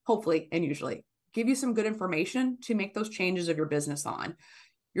going to hopefully and usually give you some good information to make those changes of your business on.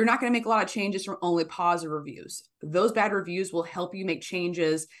 You're not going to make a lot of changes from only positive reviews. Those bad reviews will help you make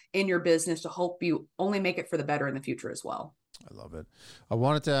changes in your business to help you only make it for the better in the future as well. I love it. I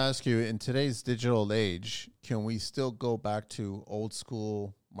wanted to ask you, in today's digital age, can we still go back to old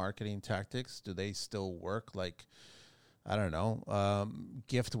school marketing tactics? Do they still work? Like, I don't know,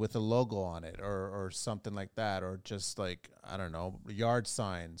 gift with a logo on it or something like that, or just like, I don't know, yard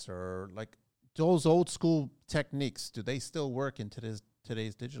signs, or like those old school techniques. Do they still work in today's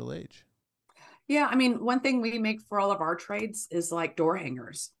digital age? Yeah, I mean, one thing we make for all of our trades is like door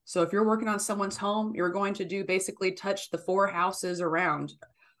hangers. So if you're working on someone's home, you're going to do basically touch the 4 houses around.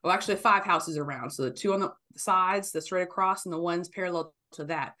 Well, actually 5 houses around. So the 2 on the sides, the straight across, and the ones parallel to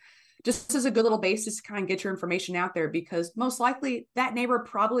that. Just as a good little basis to kind of get your information out there, because most likely that neighbor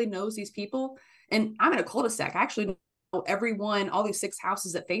probably knows these people. And I'm in a cul-de-sac. I actually know everyone, all these 6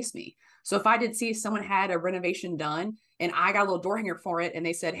 houses that face me. So if I did see someone had a renovation done and I got a little door hanger for it and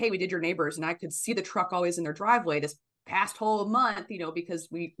they said, hey, we did your neighbors, and I could see the truck always in their driveway this past whole month, because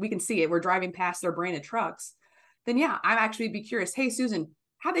we can see it. We're driving past their branded trucks. Then yeah, I'd actually be curious. Hey, Susan,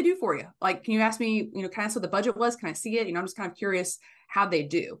 how'd they do for you? Like, can you ask me, kind of what the budget was? Can I see it? I'm just kind of curious how they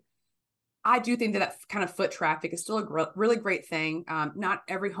do. I do think that kind of foot traffic is still a really great thing. Not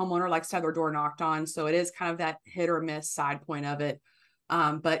every homeowner likes to have their door knocked on. So it is kind of that hit or miss side point of it.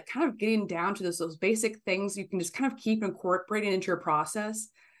 But kind of getting down to those basic things you can just kind of keep incorporating into your process.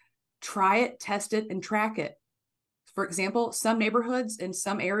 Try it, test it, and track it. For example, some neighborhoods in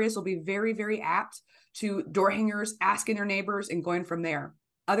some areas will be very, very apt to door hangers, asking their neighbors and going from there.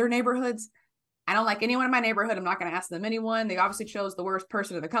 Other neighborhoods, I don't like anyone in my neighborhood. I'm not going to ask them anyone. They obviously chose the worst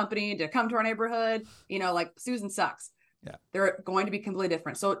person in the company to come to our neighborhood. Like Susan sucks. Yeah. They're going to be completely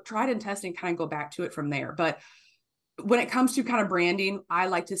different. So try it and test and kind of go back to it from there. But when it comes to kind of branding, I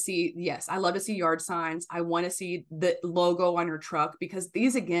like to see, yes, I love to see yard signs. I want to see the logo on your truck, because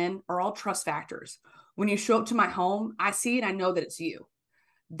these, again, are all trust factors. When you show up to my home, I see it. I know that it's you.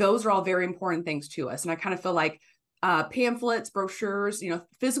 Those are all very important things to us. And I kind of feel like pamphlets, brochures,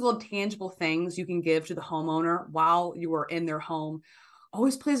 physical and tangible things you can give to the homeowner while you are in their home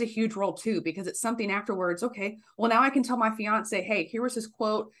always plays a huge role too, because it's something afterwards. Okay, well, now I can tell my fiance, hey, here was his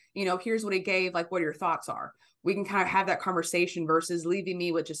quote, here's what he gave, like, what are your thoughts are? We can kind of have that conversation versus leaving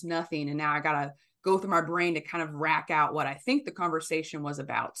me with just nothing. And now I got to go through my brain to kind of rack out what I think the conversation was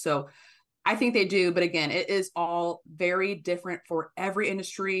about. So I think they do. But again, it is all very different for every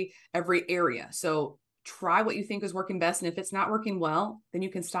industry, every area. So try what you think is working best. And if it's not working well, then you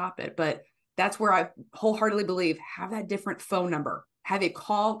can stop it. But that's where I wholeheartedly believe, have that different phone number, have a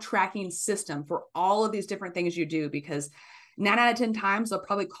call tracking system for all of these different things you do, because 9 out of 10 times they'll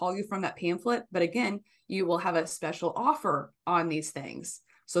probably call you from that pamphlet. But again, you will have a special offer on these things.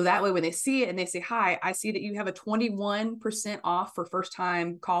 So that way, when they see it and they say, hi, I see that you have a 21% off for first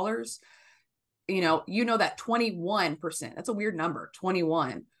time callers. That 21%, that's a weird number,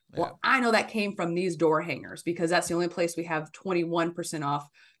 21. Well, I know that came from these door hangers, because that's the only place we have 21% off,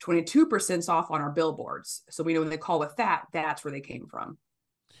 22% off on our billboards. So we know when they call with that, that's where they came from.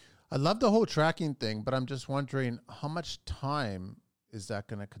 I love the whole tracking thing, but I'm just wondering, how much time is that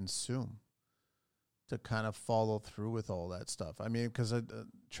going to consume to kind of follow through with all that stuff? I mean, because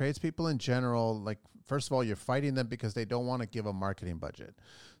tradespeople in general, like, first of all, you're fighting them because they don't want to give a marketing budget.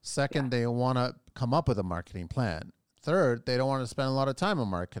 Second, they want to come up with a marketing plan. Third, they don't want to spend a lot of time on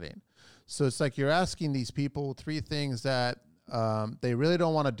marketing. So it's like you're asking these people 3 things that they really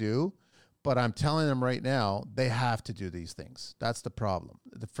don't want to do, but I'm telling them right now, they have to do these things. That's the problem.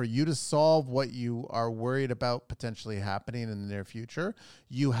 For you to solve what you are worried about potentially happening in the near future,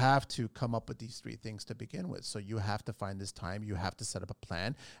 you have to come up with these 3 things to begin with. So you have to find this time, you have to set up a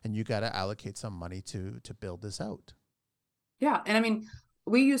plan, and you got to allocate some money to build this out. Yeah. And I mean,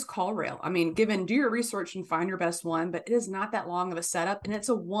 we use CallRail. I mean, do your research and find your best one, but it is not that long of a setup, and it's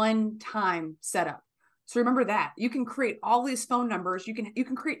a one-time setup. So remember that. You can create all these phone numbers. You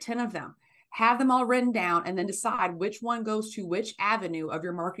can create 10 of them, have them all written down, and then decide which one goes to which avenue of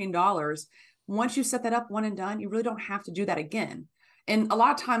your marketing dollars. Once you set that up one and done, you really don't have to do that again. And a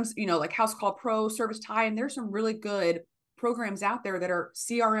lot of times, like House Call Pro, Service Time, there's some really good programs out there that are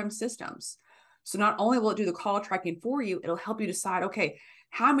CRM systems. So not only will it do the call tracking for you, it'll help you decide, okay,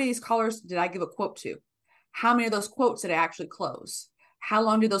 how many of these callers did I give a quote to? How many of those quotes did I actually close? How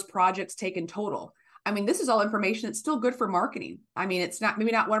long did those projects take in total? I mean, this is all information that's still good for marketing. I mean, it's not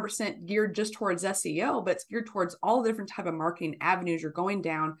maybe not 1% geared just towards SEO, but it's geared towards all the different type of marketing avenues you're going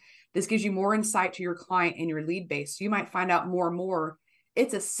down. This gives you more insight to your client and your lead base. So you might find out more and more.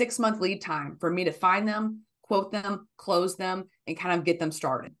 It's a 6-month lead time for me to find them, quote them, close them, and kind of get them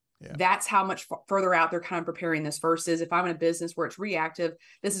started. Yeah. That's how much further out they're kind of preparing this versus if I'm in a business where it's reactive,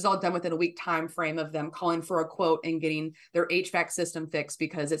 this is all done within a week time frame of them calling for a quote and getting their HVAC system fixed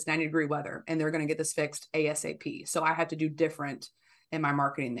because it's 90-degree weather and they're going to get this fixed ASAP. So I have to do different in my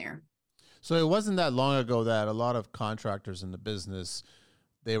marketing there. So it wasn't that long ago that a lot of contractors in the business,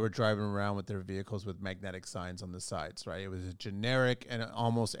 they were driving around with their vehicles with magnetic signs on the sides, right? It was a generic, and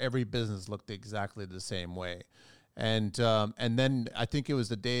almost every business looked exactly the same way. And then I think it was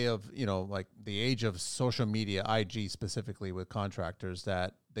the day of, like the age of social media, IG specifically with contractors,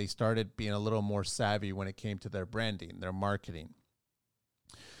 that they started being a little more savvy when it came to their branding, their marketing.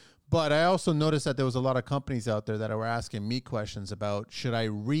 But I also noticed that there was a lot of companies out there that were asking me questions about, should I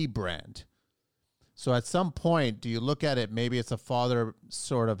rebrand? So at some point, do you look at it, maybe it's a father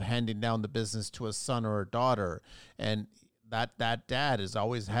sort of handing down the business to a son or a daughter, and that dad has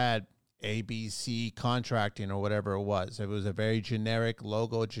always had ABC contracting or whatever it was. It was a very generic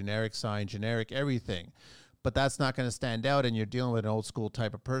logo, generic sign, generic everything. But that's not going to stand out, and you're dealing with an old school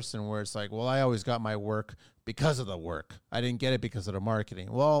type of person where it's like, well, I always got my work because of the work. I didn't get it because of the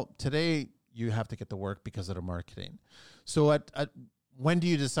marketing. Well, today you have to get the work because of the marketing. So when do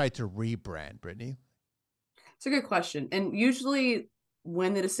you decide to rebrand, Brittany? It's a good question. And usually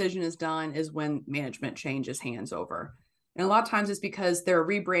when the decision is done is when management changes hands over. And a lot of times it's because they're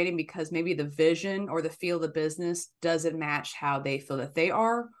rebranding because maybe the vision or the feel of the business doesn't match how they feel that they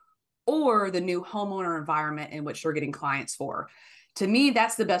are, or the new homeowner environment in which they're getting clients for. To me,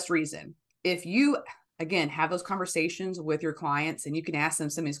 that's the best reason. If you, again, have those conversations with your clients and you can ask them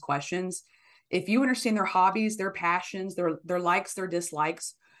some of these questions, if you understand their hobbies, their passions, their likes, their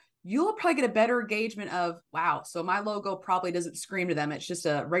dislikes, you'll probably get a better engagement of, wow, so my logo probably doesn't scream to them. It's just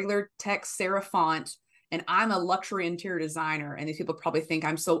a regular text serif font, and I'm a luxury interior designer. And these people probably think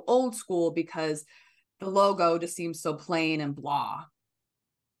I'm so old school because the logo just seems so plain and blah.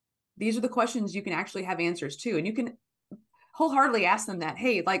 These are the questions you can actually have answers to. And you can wholeheartedly ask them that,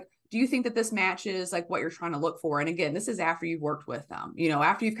 hey, like, do you think that this matches like what you're trying to look for? And again, this is after you've worked with them.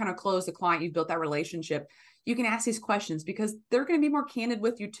 After you've kind of closed the client, you've built that relationship, you can ask these questions because they're going to be more candid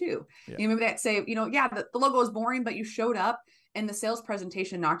with you too. Yeah. Maybe that say, the logo is boring, but you showed up and the sales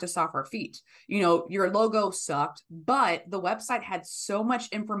presentation knocked us off our feet. Your logo sucked, but the website had so much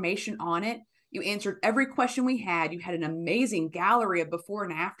information on it. You answered every question we had. You had an amazing gallery of before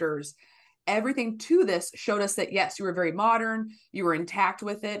and afters. Everything to this showed us that, yes, you were very modern, you were intact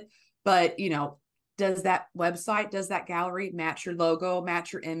with it, but, does that website, does that gallery match your logo,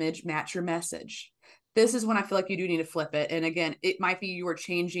 match your image, match your message? This is when I feel like you do need to flip it. And again, it might be you are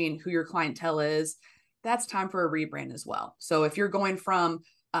changing who your clientele is. That's time for a rebrand as well. So if you're going from,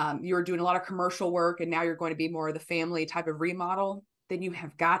 you're doing a lot of commercial work and now you're going to be more of the family type of remodel, then you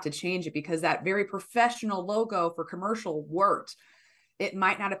have got to change it because that very professional logo for commercial worked. It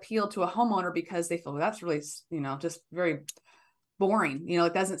might not appeal to a homeowner because they feel that's really, just very boring.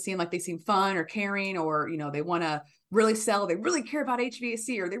 It doesn't seem like they seem fun or caring, or, they want to really sell. They really care about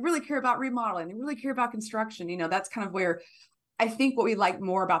HVAC, or they really care about remodeling. They really care about construction. That's kind of where I think what we like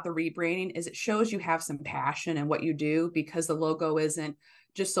more about the rebranding is it shows you have some passion in what you do, because the logo isn't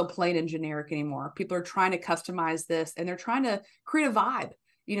just so plain and generic anymore. People are trying to customize this and they're trying to create a vibe,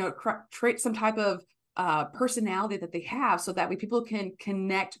 create some type of personality that they have so that way people can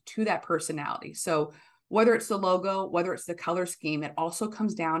connect to that personality. So whether it's the logo, whether it's the color scheme, it also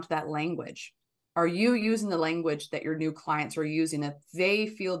comes down to that language. Are you using the language that your new clients are using, that they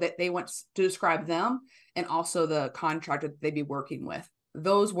feel that they want to describe them and also the contractor that they'd be working with?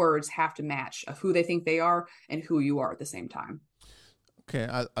 Those words have to match of who they think they are and who you are at the same time. Okay,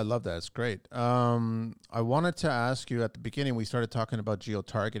 I love that. It's great. I wanted to ask you, at the beginning, we started talking about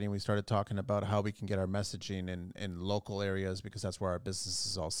geo-targeting. We started talking about how we can get our messaging in local areas because that's where our business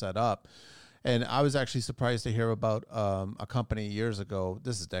is all set up. And I was actually surprised to hear about a company years ago.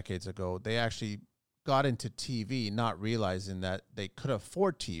 This is decades ago. They actually got into TV, not realizing that they could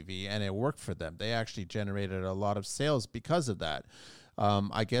afford TV and it worked for them. They actually generated a lot of sales because of that.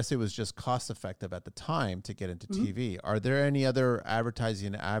 I guess it was just cost effective at the time to get into TV. Are there any other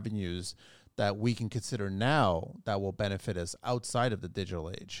advertising avenues that we can consider now that will benefit us outside of the digital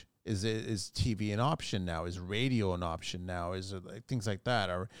age? Is TV an option now? Is radio an option now? Is it like things like that?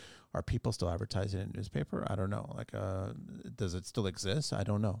 Are people still advertising in newspaper? I don't know. Like, does it still exist? I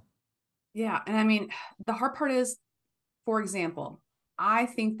don't know. Yeah. And I mean, the hard part is, for example, I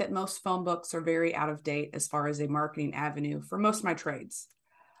think that most phone books are very out of date as far as a marketing avenue for most of my trades.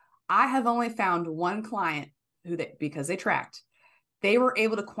 I have only found one client because they tracked, they were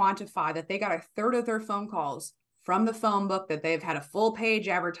able to quantify that they got a third of their phone calls from the phone book that they've had a full page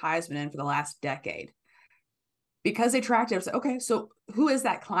advertisement in for the last decade. Because they tracked it, I was like, okay, so who is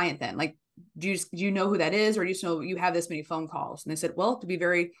that client then? Like, do you know who that is, or do you just know you have this many phone calls? And they said, well, to be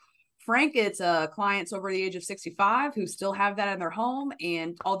very frank, it's clients over the age of 65 who still have that in their home.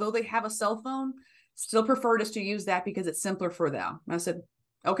 And although they have a cell phone, still prefer just to use that because it's simpler for them. And I said,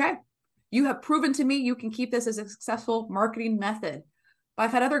 okay, you have proven to me you can keep this as a successful marketing method. But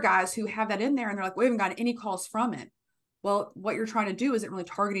I've had other guys who have that in there and they're like, we haven't gotten any calls from it. Well, what you're trying to do isn't really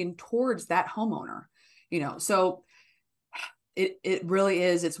targeting towards that homeowner. So it really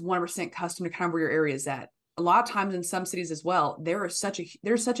is, it's 100% custom to kind of where your area is at. A lot of times in some cities as well, there's such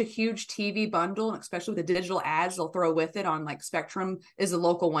a huge TV bundle, and especially with the digital ads they'll throw with it on, like Spectrum is the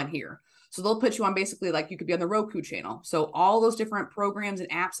local one here. So they'll put you on basically like you could be on the Roku channel. So all those different programs and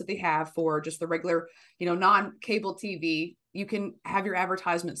apps that they have for just the regular, non-cable TV, you can have your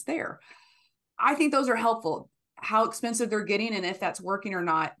advertisements there. I think those are helpful. How expensive they're getting and if that's working or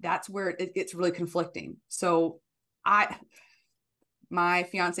not, that's where it gets really conflicting. So my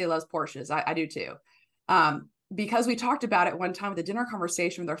fiance loves Porsches. I do too. Because we talked about it one time with a dinner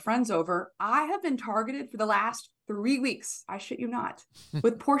conversation with our friends over, I have been targeted for the last 3 weeks, I shit you not,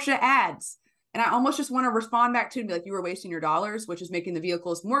 with Porsche ads. And I almost just want to respond back to and be like, you were wasting your dollars, which is making the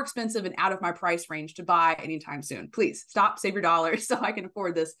vehicles more expensive and out of my price range to buy anytime soon. Please stop, save your dollars so I can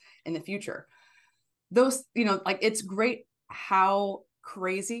afford this in the future. Those, it's great how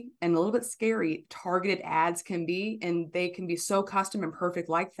crazy and a little bit scary targeted ads can be, and they can be so custom and perfect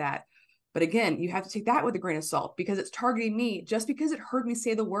like that. But again, you have to take that with a grain of salt because it's targeting me just because it heard me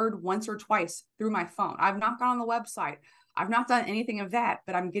say the word once or twice through my phone. I've not gone on the website. I've not done anything of that,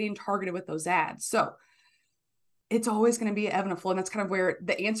 but I'm getting targeted with those ads. So it's always going to be ebb and flow. And that's kind of where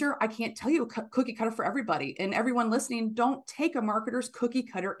the answer, I can't tell you a cookie cutter for everybody. And everyone listening, don't take a marketer's cookie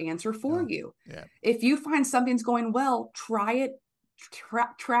cutter answer for you. Yeah. If you find something's going well, try it,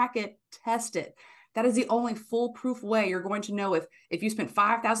 track it, test it. That is the only foolproof way you're going to know if you spent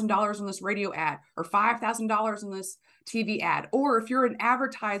 $5,000 on this radio ad or $5,000 on this TV ad, or if you're an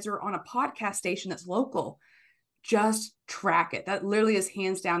advertiser on a podcast station that's local, just track it. That literally is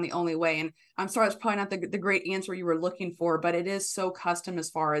hands down the only way. And I'm sorry, it's probably not the great answer you were looking for, but it is so custom as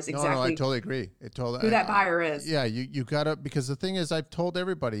far as exactly. No, I totally agree. Who that buyer is. Yeah, you gotta, because the thing is, I've told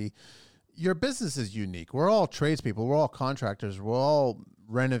everybody, your business is unique. We're all tradespeople. We're all contractors. We're all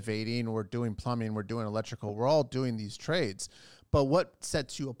renovating. We're doing plumbing. We're doing electrical. We're all doing these trades. But what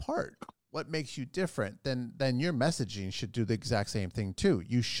sets you apart? What makes you different? Then your messaging should do the exact same thing too.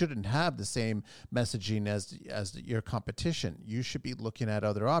 You shouldn't have the same messaging as your competition. You should be looking at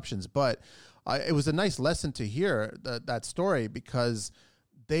other options. But it was a nice lesson to hear that story, because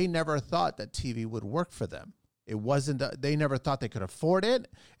they never thought that TV would work for them. It wasn't, they never thought they could afford it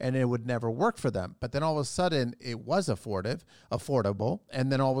and it would never work for them. But then all of a sudden it was affordable.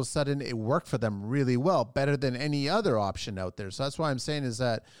 And then all of a sudden it worked for them really well, better than any other option out there. So that's why I'm saying is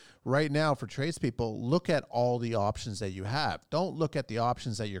that right now for tradespeople, look at all the options that you have. Don't look at the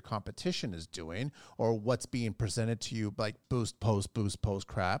options that your competition is doing or what's being presented to you, like boost, post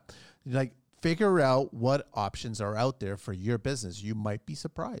crap. Like, figure out what options are out there for your business. You might be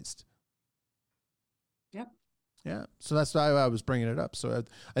surprised. Yep. Yeah. So that's why I was bringing it up. So,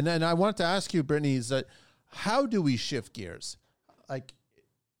 and then I wanted to ask you, Brittany, is that how do we shift gears? Like,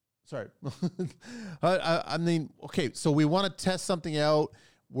 sorry. I mean, okay, so we want to test something out.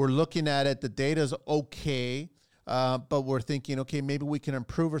 We're looking at it. The data's okay. But we're thinking, okay, maybe we can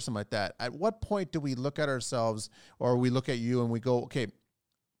improve or something like that. At what point do we look at ourselves, or we look at you and we go, okay,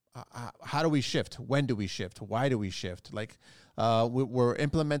 how do we shift? When do we shift? Why do we shift? Like, we're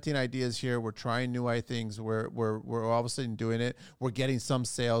implementing ideas here. We're trying new things. We're all of a sudden doing it. We're getting some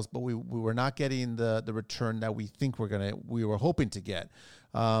sales, but we were not getting the return that we think we were hoping to get.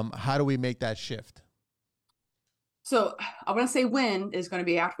 How do we make that shift? So I want to say when is going to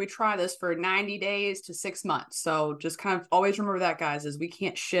be after we try this for 90 days to 6 months. So just kind of always remember that, guys, is we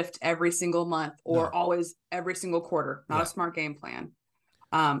can't shift every single month or No. always every single quarter. Not a Yeah. smart game plan.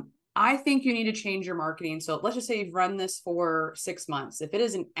 I think you need to change your marketing. So let's just say you've run this for 6 months. If it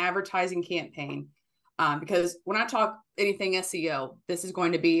is an advertising campaign, because when I talk anything SEO, this is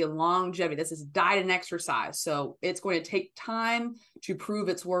going to be longevity. This is diet and exercise. So it's going to take time to prove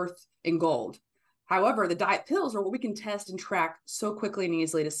its worth in gold. However, the diet pills are what we can test and track so quickly and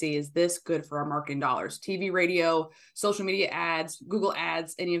easily to see, is this good for our marketing dollars? TV, radio, social media ads, Google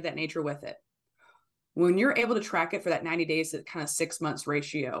ads, any of that nature with it. When you're able to track it for that 90 days, that kind of 6 months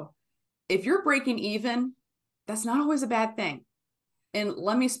ratio, if you're breaking even, that's not always a bad thing. And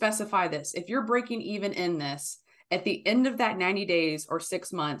let me specify this. If you're breaking even in this, at the end of that 90 days or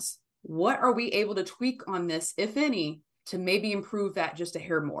 6 months, what are we able to tweak on this, if any, to maybe improve that just a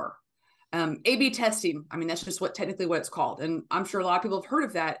hair more? A/B testing. I mean, that's just technically what it's called. And I'm sure a lot of people have heard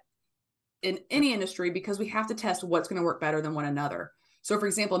of that in any industry, because we have to test what's going to work better than one another. So for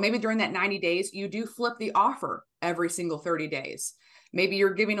example, maybe during that 90 days, you do flip the offer every single 30 days. Maybe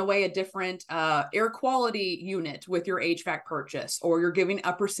you're giving away a different air quality unit with your HVAC purchase, or you're giving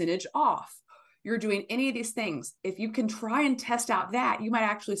a percentage off. You're doing any of these things. If you can try and test out that, you might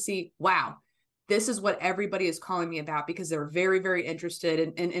actually see, wow, this is what everybody is calling me about, because they're very, very interested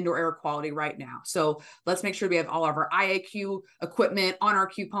in indoor air quality right now. So let's make sure we have all of our IAQ equipment on our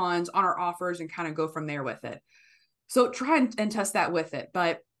coupons, on our offers, and kind of go from there with it. So try and test that with it.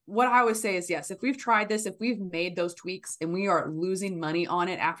 But what I always say is, yes, if we've tried this, if we've made those tweaks and we are losing money on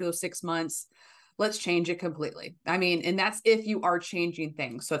it after those 6 months, let's change it completely. I mean, and that's if you are changing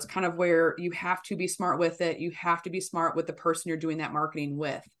things. So it's kind of where you have to be smart with it. You have to be smart with the person you're doing that marketing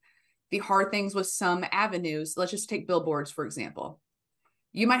with. The hard things with some avenues, let's just take billboards, for example.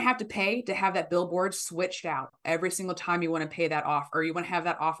 You might have to pay to have that billboard switched out every single time you want to pay that off, or you want to have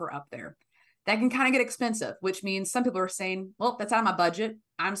that offer up there. That can kind of get expensive, which means some people are saying, well, that's out of my budget.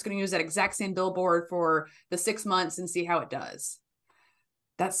 I'm just going to use that exact same billboard for the 6 months and see how it does.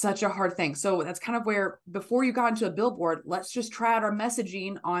 That's such a hard thing. So that's kind of where, before you got into a billboard, let's just try out our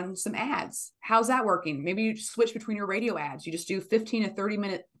messaging on some ads. How's that working? Maybe you switch between your radio ads. You just do 15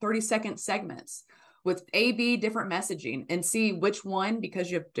 to 30-second segments with A/B different messaging, and see which one, because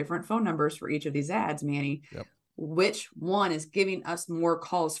you have different phone numbers for each of these ads, Manny. Yep. Which one is giving us more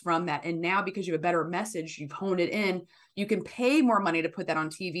calls from that? And now, because you have a better message, you've honed it in, you can pay more money to put that on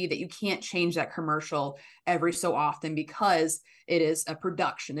TV, that you can't change that commercial every so often, because it is a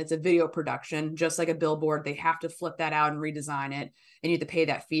production. It's a video production, just like a billboard. They have to flip that out and redesign it, and you have to pay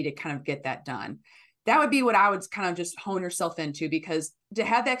that fee to kind of get that done. That would be what I would kind of just hone yourself into, because to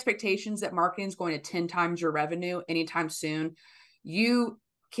have the expectations that marketing is going to 10 times your revenue anytime soon, you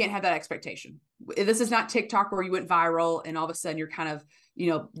can't have that expectation. This is not TikTok where you went viral and all of a sudden you're kind of,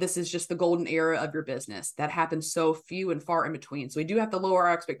 this is just the golden era of your business. That happens so few and far in between. So we do have to lower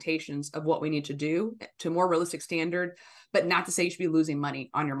our expectations of what we need to do to a more realistic standard, but not to say you should be losing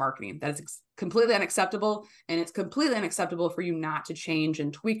money on your marketing. That is completely unacceptable. And it's completely unacceptable for you not to change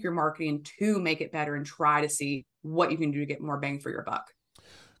and tweak your marketing to make it better and try to see what you can do to get more bang for your buck. A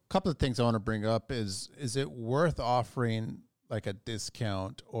couple of things I want to bring up is it worth offering like a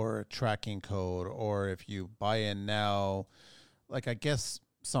discount or a tracking code, or if you buy in now, like I guess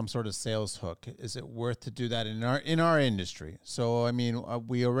some sort of sales hook? Is it worth to do that in our industry? So I mean,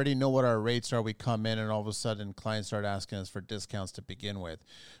 we already know what our rates are. We come in and all of a sudden clients start asking us for discounts to begin with.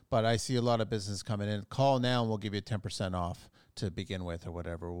 But I see a lot of business coming in. Call now and we'll give you 10% off to begin with, or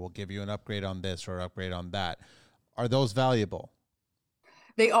whatever. We'll give you an upgrade on this or upgrade on that. Are those valuable?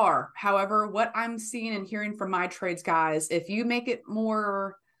 They are. However, what I'm seeing and hearing from my trades guys, if you make it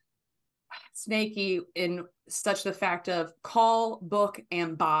more snaky in such the fact of call, book,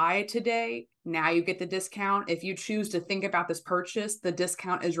 and buy today, now you get the discount. If you choose to think about this purchase, the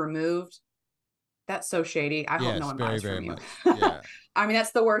discount is removed. That's so shady. I hope no one buys from you. Yeah. I mean,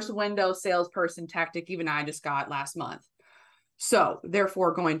 that's the worst window salesperson tactic even I just got last month. So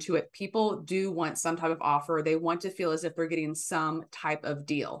therefore, going to it, people do want some type of offer. They want to feel as if they're getting some type of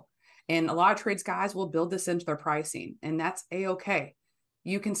deal. And a lot of trades guys will build this into their pricing, and that's a-okay.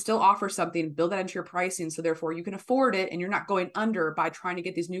 You can still offer something, build that into your pricing, so therefore you can afford it and you're not going under by trying to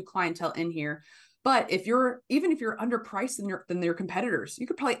get these new clientele in here. But even if you're underpriced than your competitors, you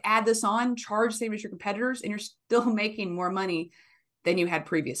could probably add this on, charge the same as your competitors, and you're still making more money than you had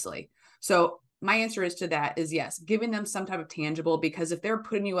previously. So my answer is to that is yes, giving them some type of tangible, because if they're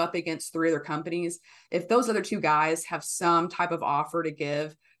putting you up against 3 other companies, if those other 2 guys have some type of offer to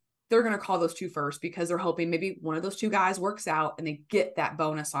give, they're going to call those 2 first, because they're hoping maybe one of those 2 guys works out and they get that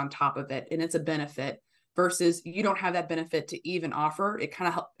bonus on top of it. And it's a benefit versus you don't have that benefit to even offer. It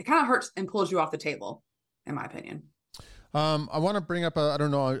kind of hurts and pulls you off the table, in my opinion. I want to bring up I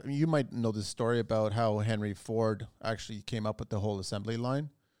don't know, you might know this story about how Henry Ford actually came up with the whole assembly line,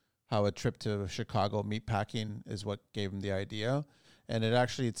 how a trip to Chicago meat packing is what gave him the idea. And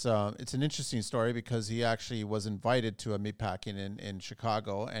it's an interesting story because he actually was invited to a meat packing in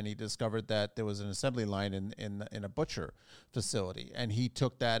Chicago, and he discovered that there was an assembly line in a butcher facility, and he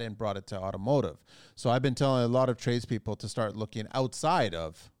took that and brought it to automotive. So I've been telling a lot of tradespeople to start looking outside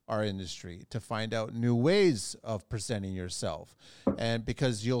of our industry to find out new ways of presenting yourself. And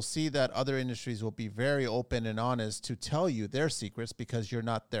because you'll see that other industries will be very open and honest to tell you their secrets because you're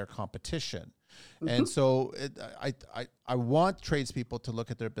not their competition. And so I want tradespeople to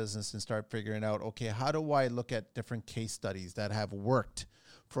look at their business and start figuring out, okay, how do I look at different case studies that have worked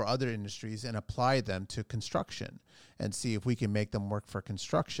for other industries and apply them to construction and see if we can make them work for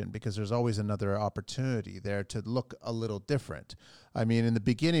construction, because there's always another opportunity there to look a little different. I mean, in the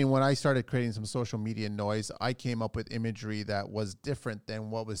beginning, when I started creating some social media noise, I came up with imagery that was different than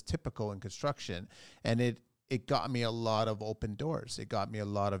what was typical in construction. And it got me a lot of open doors. It got me a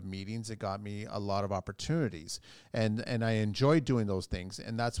lot of meetings. It got me a lot of opportunities. And I enjoyed doing those things.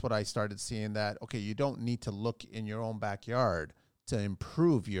 And that's what I started seeing, that, okay, you don't need to look in your own backyard to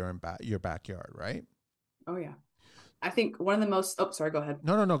improve your backyard, right? Oh, yeah. I think one of the most, sorry, go ahead.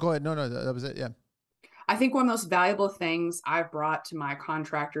 No, go ahead. No, that was it. Yeah. I think one of the most valuable things I've brought to my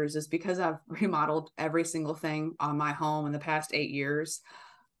contractors is because I've remodeled every single thing on my home in the past 8 years.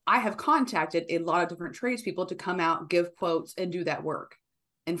 I have contacted a lot of different tradespeople to come out, give quotes, and do that work.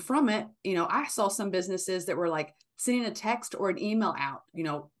 And from it, I saw some businesses that were like sending a text or an email out,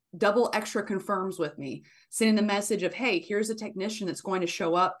 double extra confirms with me, sending the message of, hey, here's a technician that's going to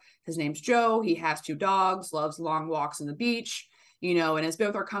show up. His name's Joe. He has 2 dogs, loves long walks on the beach, and has been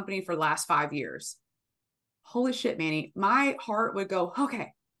with our company for the last 5 years. Holy shit, Manny. My heart would go,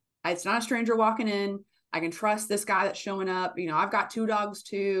 okay, it's not a stranger walking in. I can trust this guy that's showing up. I've got 2 dogs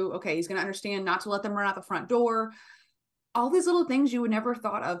too. Okay, he's going to understand not to let them run out the front door. All these little things you would never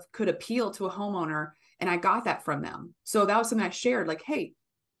thought of could appeal to a homeowner. And I got that from them. So that was something I shared, like, hey,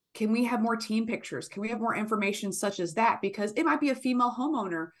 can we have more team pictures? Can we have more information such as that? Because it might be a female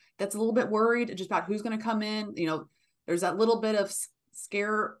homeowner that's a little bit worried just about who's going to come in. There's that little bit of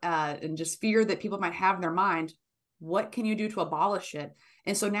scare and just fear that people might have in their mind. What can you do to abolish it?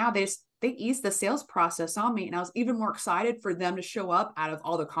 And so now they eased the sales process on me. And I was even more excited for them to show up out of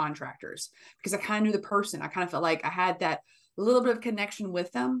all the contractors, because I kind of knew the person. I kind of felt like I had that little bit of connection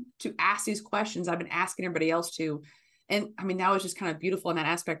with them to ask these questions I've been asking everybody else to. And I mean, that was just kind of beautiful in that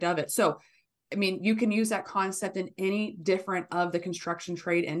aspect of it. So, I mean, you can use that concept in any different of the construction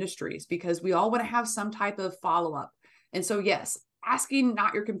trade industries, because we all want to have some type of follow-up. And so, yes, asking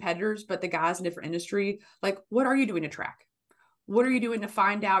not your competitors, but the guys in different industry, like, what are you doing to track? What are you doing to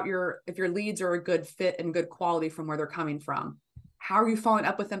find out if your leads are a good fit and good quality from where they're coming from? How are you following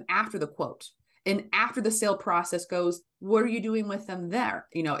up with them after the quote? And after the sale process goes, what are you doing with them there?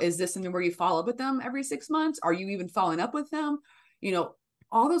 Is this something where you follow up with them every 6 months? Are you even following up with them?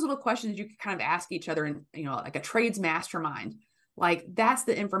 All those little questions you can kind of ask each other in, like a trades mastermind. Like, that's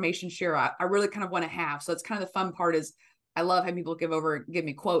the information share I really kind of want to have. So it's kind of the fun part is I love having people give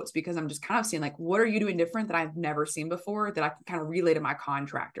me quotes, because I'm just kind of seeing, like, what are you doing different that I've never seen before that I can kind of relay to my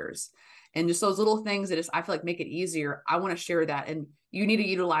contractors? And just those little things that I feel like make it easier. I want to share that. And you need to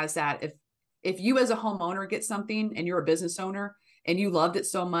utilize that. If you as a homeowner get something and you're a business owner and you loved it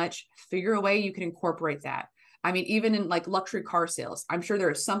so much, figure a way you can incorporate that. I mean, even in like luxury car sales, I'm sure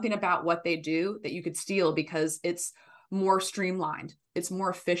there is something about what they do that you could steal because it's more streamlined, it's more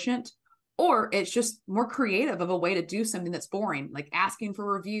efficient, or it's just more creative of a way to do something that's boring, like asking for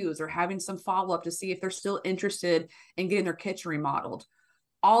reviews or having some follow-up to see if they're still interested in getting their kitchen remodeled.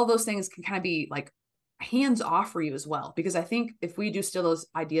 All of those things can kind of be like hands off for you as well. Because I think if we do steal those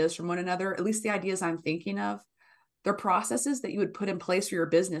ideas from one another, at least the ideas I'm thinking of, they're processes that you would put in place for your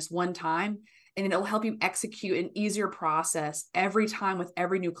business one time, and it'll help you execute an easier process every time with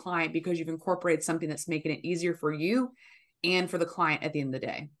every new client, because you've incorporated something that's making it easier for you and for the client at the end of the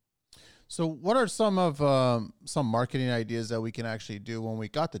day. So what are some marketing ideas that we can actually do when we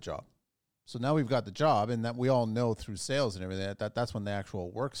got the job? So now we've got the job, and that we all know through sales and everything that's when the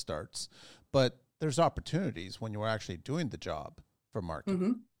actual work starts. But there's opportunities when you're actually doing the job for marketing.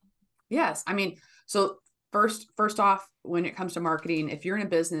 Mm-hmm. Yes. I mean, so first off, when it comes to marketing, if you're in a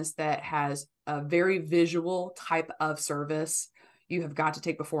business that has a very visual type of service, you have got to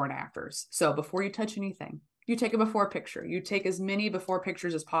take before and afters. So before you touch anything, you take a before picture. You take as many before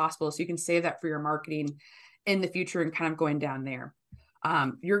pictures as possible so you can save that for your marketing in the future and kind of going down there.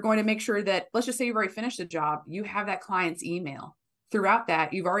 You're going to make sure that, let's just say you've already finished the job, you have that client's email. Throughout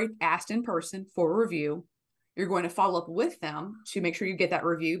that, you've already asked in person for a review. You're going to follow up with them to make sure you get that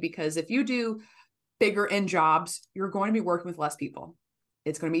review, because if you do bigger end jobs, you're going to be working with less people.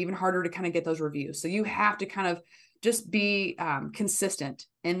 It's going to be even harder to kind of get those reviews. So you have to kind of just be consistent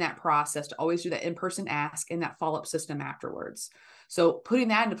in that process to always do that in-person ask and that follow-up system afterwards. So putting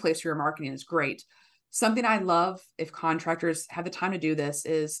that into place for your marketing is great. Something I love, if contractors have the time to do this,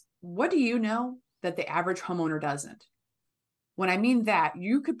 is what do you know that the average homeowner doesn't? When I mean that,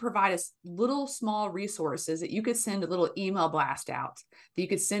 you could provide us little small resources that you could send a little email blast out that you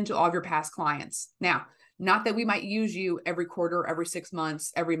could send to all of your past clients. Now, not that we might use you every quarter, every 6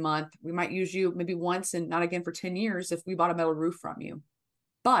 months, every month. We might use you maybe once and not again for 10 years if we bought a metal roof from you.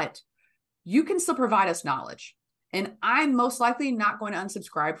 But you can still provide us knowledge. And I'm most likely not going to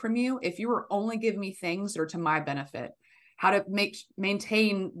unsubscribe from you if you are only giving me things that are to my benefit. How to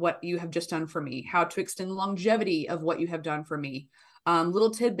maintain what you have just done for me, how to extend longevity of what you have done for me.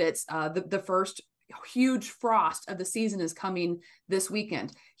 Little tidbits. The first huge frost of the season is coming this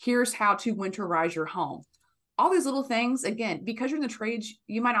weekend. Here's how to winterize your home. All these little things, again, because you're in the trades,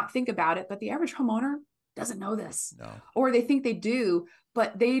 you might not think about it, but the average homeowner doesn't know this. No. Or they think they do,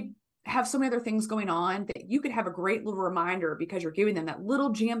 but they have so many other things going on that you could have a great little reminder because you're giving them that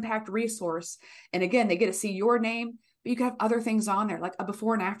little jam-packed resource. And again, they get to see your name, but you could have other things on there, like a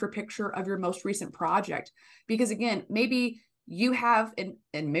before and after picture of your most recent project. Because again, maybe you have, and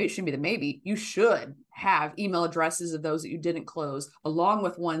maybe it shouldn't be the maybe, you should have email addresses of those that you didn't close, along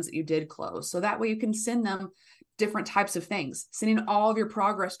with ones that you did close. So that way you can send them different types of things, sending all of your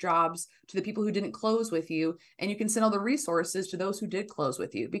progress jobs to the people who didn't close with you. And you can send all the resources to those who did close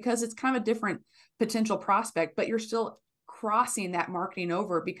with you, because it's kind of a different potential prospect, but you're still crossing that marketing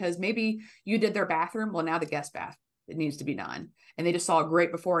over, because maybe you did their bathroom. Well, now the guest bath, it needs to be done. And they just saw a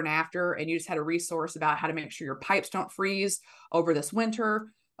great before and after, and you just had a resource about how to make sure your pipes don't freeze over this winter.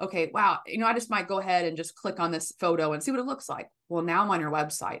 Okay, wow, I just might go ahead and just click on this photo and see what it looks like. Well, now I'm on your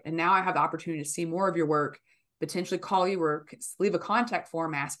website, and now I have the opportunity to see more of your work, potentially call you or leave a contact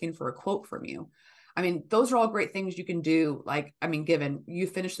form asking for a quote from you. I mean, those are all great things you can do. Given you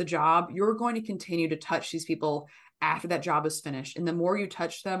finish the job, you're going to continue to touch these people after that job is finished. And the more you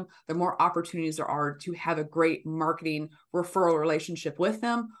touch them, the more opportunities there are to have a great marketing referral relationship with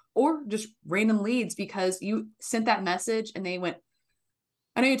them, or just random leads because you sent that message and they went,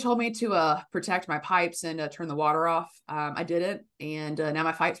 I know you told me to protect my pipes and turn the water off. I didn't. And now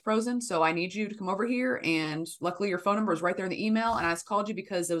my pipe's frozen. So I need you to come over here. And luckily your phone number is right there in the email. And I just called you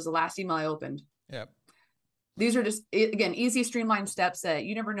because it was the last email I opened. Yep. These are just, again, easy, streamlined steps that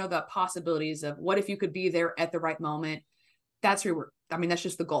you never know the possibilities of what if you could be there at the right moment. That's that's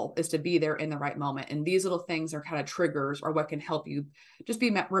just the goal, is to be there in the right moment. And these little things are kind of triggers or what can help you just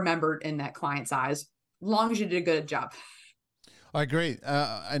be remembered in that client's eyes, as long as you did a good job. I agree.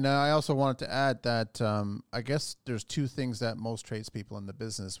 And I also wanted to add that I guess there's two things that most tradespeople in the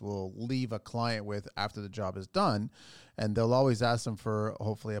business will leave a client with after the job is done. And they'll always ask them for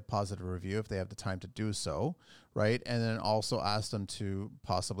hopefully a positive review if they have the time to do so, right? And then also ask them to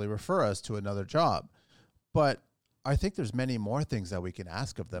possibly refer us to another job. But I think there's many more things that we can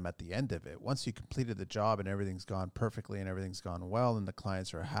ask of them at the end of it. Once you completed the job and everything's gone perfectly and everything's gone well and the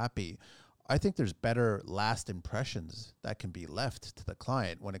clients are happy, I think there's better last impressions that can be left to the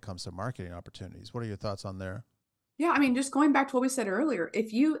client when it comes to marketing opportunities. What are your thoughts on there? Yeah, just going back to what we said earlier,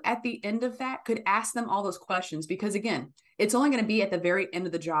 if you at the end of that could ask them all those questions, because again, it's only going to be at the very end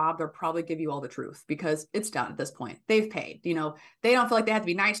of the job, they'll probably give you all the truth because it's done at this point. They've paid, they don't feel like they have to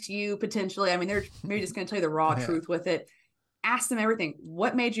be nice to you potentially. They're maybe just going to tell you the raw truth with it. Ask them everything.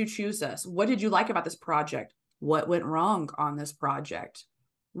 What made you choose us? What did you like about this project? What went wrong on this project?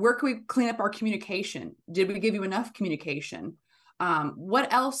 Where can we clean up our communication? Did we give you enough communication?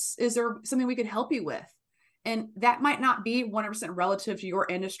 What else? Is there something we could help you with? And that might not be 100% relative to your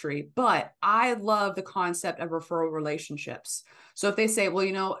industry, but I love the concept of referral relationships. So if they say,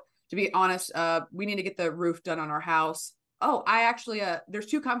 well, to be honest, we need to get the roof done on our house. Oh, I actually, there's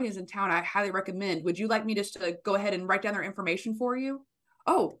 2 companies in town I highly recommend. Would you like me just to go ahead and write down their information for you?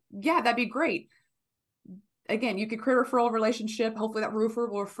 Oh, yeah, that'd be great. Again, you could create a referral relationship. Hopefully that roofer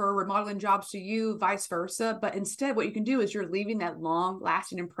will refer remodeling jobs to you, vice versa. But instead, what you can do is you're leaving that long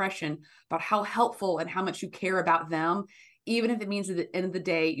lasting impression about how helpful and how much you care about them, even if it means at the end of the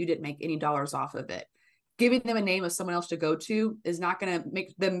day, you didn't make any dollars off of it. Giving them a name of someone else to go to is not going to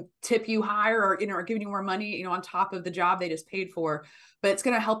make them tip you higher or giving you more money, on top of the job they just paid for. But it's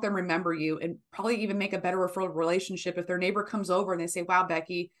going to help them remember you and probably even make a better referral relationship. If their neighbor comes over and they say, wow,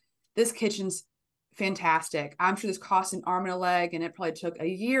 Becky, this kitchen's fantastic. I'm sure this cost an arm and a leg, and it probably took a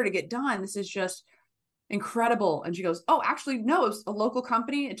year to get done. This is just incredible. And she goes, oh, actually, no, it was a local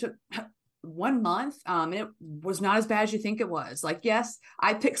company. It took 1 month. And it was not as bad as you think it was. Like, yes,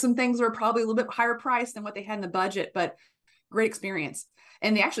 I picked some things that were probably a little bit higher price than what they had in the budget, but great experience.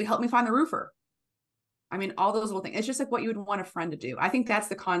 And they actually helped me find the roofer. I mean, all those little things. It's just like what you would want a friend to do. I think that's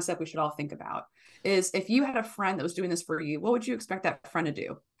the concept we should all think about is if you had a friend that was doing this for you, what would you expect that friend to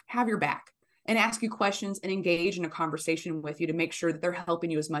do? Have your back and ask you questions and engage in a conversation with you to make sure that they're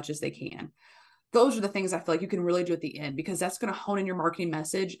helping you as much as they can. Those are the things I feel like you can really do at the end, because that's going to hone in your marketing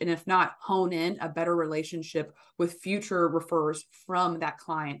message. And if not, hone in a better relationship with future referrers from that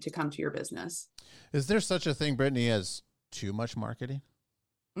client to come to your business. Is there such a thing, Brittany, as too much marketing?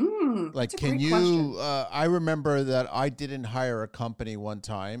 Like, can you, I remember that I didn't hire a company one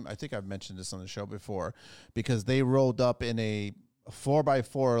time. I think I've mentioned this on the show before, because they rolled up in a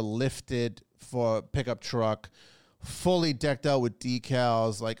 4x4 lifted for pickup truck, fully decked out with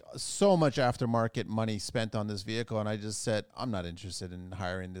decals, like so much aftermarket money spent on this vehicle. And I just said, I'm not interested in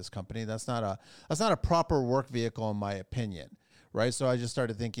hiring this company. That's not a proper work vehicle in my opinion. Right. So I just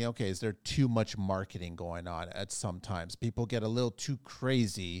started thinking, okay, is there too much marketing going on at some times? People get a little too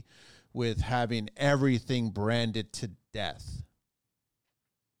crazy with having everything branded to death.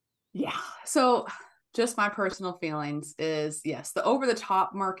 Yeah. So just my personal feelings is, yes, the over the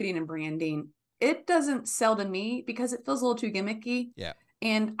top marketing and branding, it doesn't sell to me because it feels a little too gimmicky. Yeah.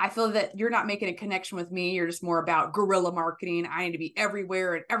 And I feel that you're not making a connection with me. You're just more about guerrilla marketing. I need to be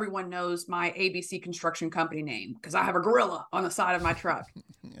everywhere and everyone knows my ABC construction company name because I have a gorilla on the side of my truck.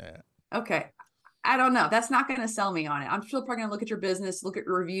 Yeah. Okay. I don't know. That's not going to sell me on it. I'm still probably going to look at your business, look at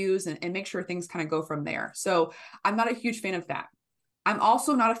your reviews, and make sure things kind of go from there. So I'm not a huge fan of that. I'm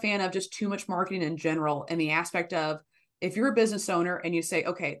also not a fan of just too much marketing in general, in the aspect of if you're a business owner and you say,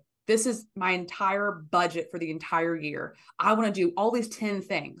 okay, this is my entire budget for the entire year. I want to do all these 10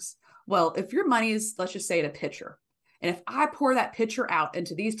 things. Well, if your money is, let's just say, in a pitcher, and if I pour that pitcher out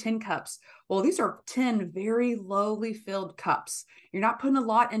into these 10 cups, well, these are 10 very lowly filled cups. You're not putting a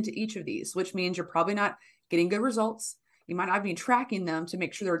lot into each of these, which means you're probably not getting good results. You might not be tracking them to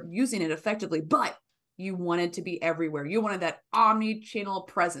make sure they're using it effectively, but you wanted to be everywhere. You wanted that omni-channel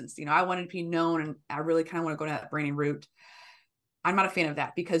presence. I wanted to be known, and I really kind of want to go down that branding route. I'm not a fan of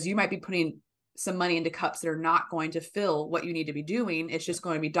that because you might be putting some money into cups that are not going to fill what you need to be doing. It's just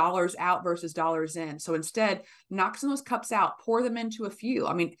going to be dollars out versus dollars in. So instead, knock some of those cups out, pour them into a few.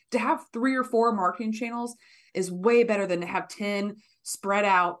 I mean, to have 3 or 4 marketing channels is way better than to have 10 spread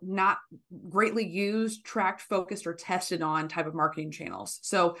out, not greatly used, tracked, focused, or tested on type of marketing channels.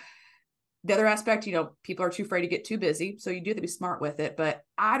 So the other aspect, people are too afraid to get too busy. So you do have to be smart with it. But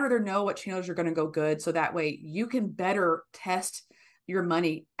I'd rather know what channels are going to go good. So that way you can better test your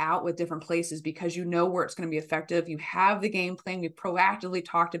money out with different places because you know where it's going to be effective. You have the game plan. We've proactively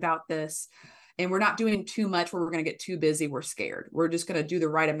talked about this. And we're not doing too much where we're going to get too busy. We're scared. We're just going to do the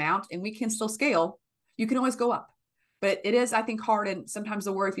right amount and we can still scale. You can always go up. But it is, I think, hard. And sometimes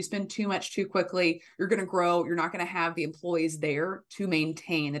the worry, if you spend too much too quickly, you're going to grow. You're not going to have the employees there to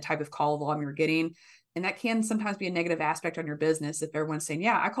maintain the type of call volume you're getting. And that can sometimes be a negative aspect on your business if everyone's saying,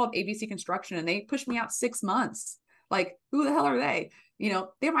 yeah, I called ABC Construction and they pushed me out 6 months. Like, who the hell are they?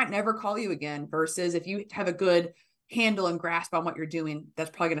 They might never call you again versus if you have a good handle and grasp on what you're doing, that's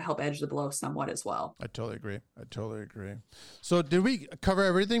probably going to help edge the blow somewhat as well. I totally agree. So did we cover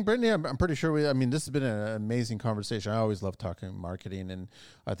everything, Brittany? I'm pretty sure this has been an amazing conversation. I always love talking marketing, and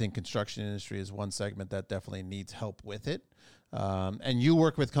I think construction industry is one segment that definitely needs help with it. And you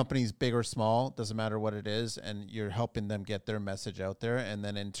work with companies big or small, doesn't matter what it is, and you're helping them get their message out there, and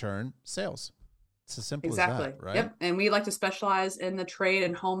then in turn, sales. It's as simple as that, right? Yep. And we like to specialize in the trade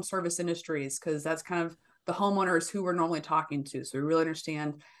and home service industries because that's kind of the homeowners who we're normally talking to. So we really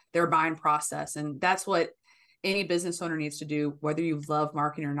understand their buying process. And that's what any business owner needs to do, whether you love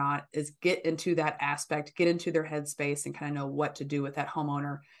marketing or not, is get into that aspect, get into their headspace and kind of know what to do with that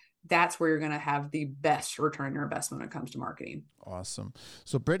homeowner. That's where you're going to have the best return on your investment when it comes to marketing. Awesome.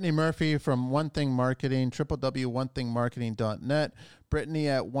 So Brittany Murphy from One Thing Marketing, www.onethingmarketing.net, Brittany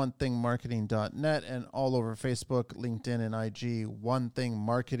at onethingmarketing.net, and all over Facebook, LinkedIn, and IG, One Thing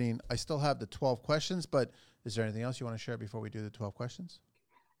Marketing. I still have the 12 questions, but is there anything else you want to share before we do the 12 questions?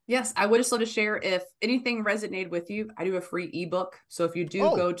 Yes, I would just love to share if anything resonated with you. I do a free ebook. So if you do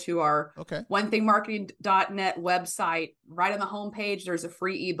go to our onethingmarketing.net website, right on the homepage, there's a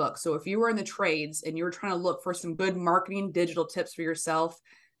free ebook. So if you were in the trades and you were trying to look for some good marketing digital tips for yourself,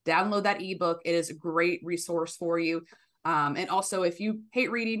 download that ebook. It is a great resource for you. And also, if you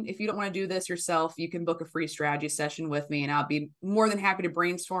hate reading, if you don't want to do this yourself, you can book a free strategy session with me, and I'll be more than happy to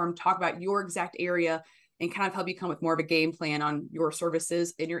brainstorm, talk about your exact area, and kind of help you come with more of a game plan on your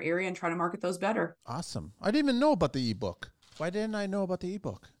services in your area and try to market those better. Awesome. I didn't even know about the ebook. Why didn't I know about the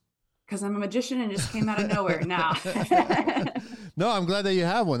ebook? Because I'm a magician and it just came out of nowhere. Now, No, I'm glad that you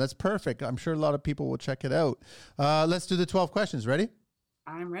have one. That's perfect. I'm sure a lot of people will check it out. Let's do the 12 questions. Ready?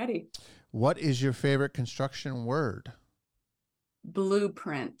 I'm ready. What is your favorite construction word?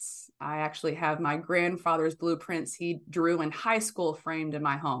 Blueprints. I actually have my grandfather's blueprints he drew in high school framed in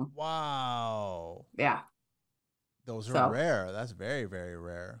my home. Wow. Yeah. Those are rare. That's very, very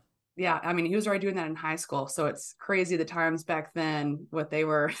rare. Yeah. I mean, he was already doing that in high school. So it's crazy the times back then, what they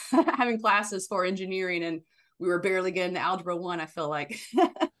were having classes for engineering, and we were barely getting to Algebra 1, I feel like.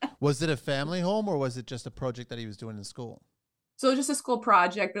 Was it a family home or was it just a project that he was doing in school? So it was just a school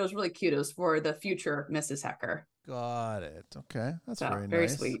project, but it was really cute. It was for the future Mrs. Hecker. Got it. Okay. That's very very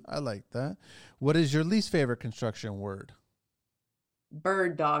nice. Sweet. I like that. What is your least favorite construction word?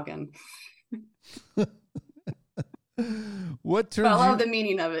 Bird dogging. What turns I love the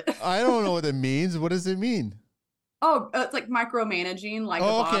meaning of it. I don't know what it means. What does it mean? Oh, it's like micromanaging, like a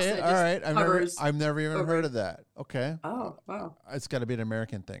boss okay. that All right. I've never even over. heard of that. Okay. Oh, wow. It's got to be an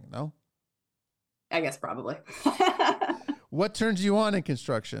American thing, no? I guess probably. What turns you on in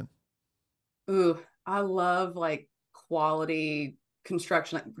construction? Ooh, I love like quality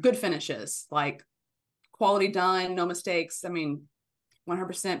construction, like good finishes, like quality done, no mistakes. I mean,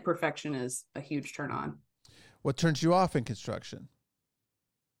 100% perfection is a huge turn on. What turns you off in construction?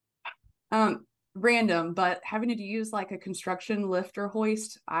 Random, but having to use like a construction lift or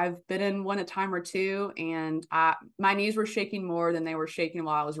hoist. I've been in one a time or two, and my knees were shaking more than they were shaking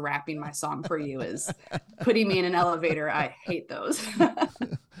while I was rapping my song for you. Is putting me in an elevator. I hate those.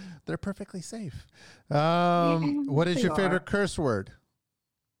 They're perfectly safe. What is your favorite curse word?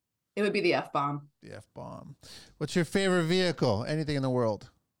 It would be the F-bomb. The F-bomb. What's your favorite vehicle? Anything in the world?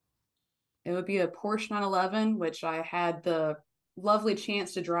 It would be a Porsche 911, which I had the lovely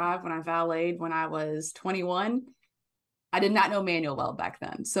chance to drive when I valeted when I was 21. I did not know manual well back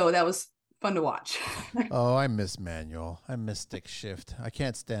then, so that was fun to watch. Oh, I miss manual. I miss stick shift. I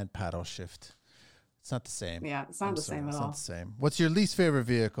can't stand paddle shift. It's not the same. Yeah, it's not the same at all. It's not the same. What's your least favorite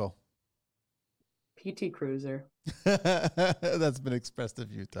vehicle? PT Cruiser. That's been expressed a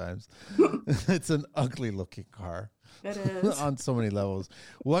few times. It's an ugly looking car. It is. On so many levels.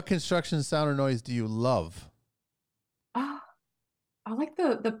 What construction sound or noise do you love? I like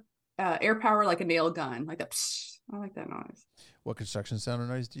the air power, like a nail gun, like that. I like that noise. What construction sound or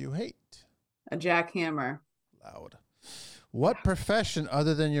noise do you hate? A jackhammer. Loud. What profession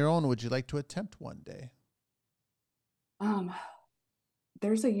other than your own would you like to attempt one day?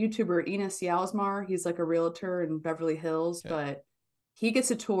 There's a YouTuber, Enos Yalsmar. He's like a realtor in Beverly Hills, but he gets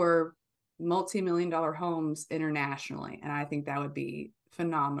to tour multi-million-dollar homes internationally, and I think that would be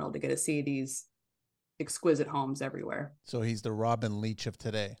phenomenal to get to see these exquisite homes everywhere. So he's the Robin Leach of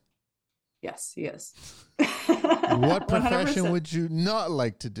today. Yes, he is. What profession 100%. Would you not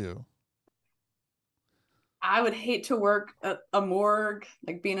like to do? I would hate to work at a morgue,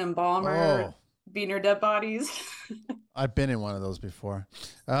 like being an embalmer, being near dead bodies. I've been in one of those before.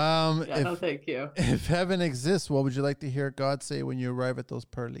 No, thank you. If heaven exists, what would you like to hear God say when you arrive at those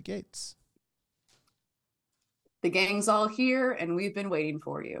pearly gates? The gang's all here, and we've been waiting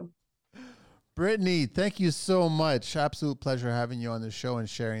for you. Brittany, thank you so much. Absolute pleasure having you on the show and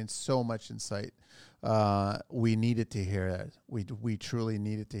sharing so much insight. We needed to hear it. We truly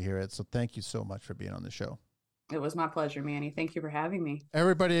needed to hear it. So thank you so much for being on the show. It was my pleasure, Manny. Thank you for having me.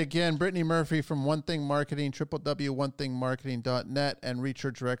 Everybody, again, Brittany Murphy from One Thing Marketing, www.onethingmarketing.net, and reach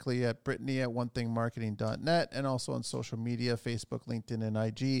her directly at Brittany at onethingmarketing.net, and also on social media, Facebook, LinkedIn, and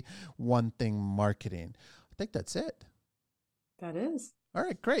IG, One Thing Marketing. I think that's it. That is. All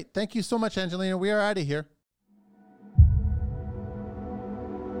right, great. Thank you so much, Angelina. We are out of here.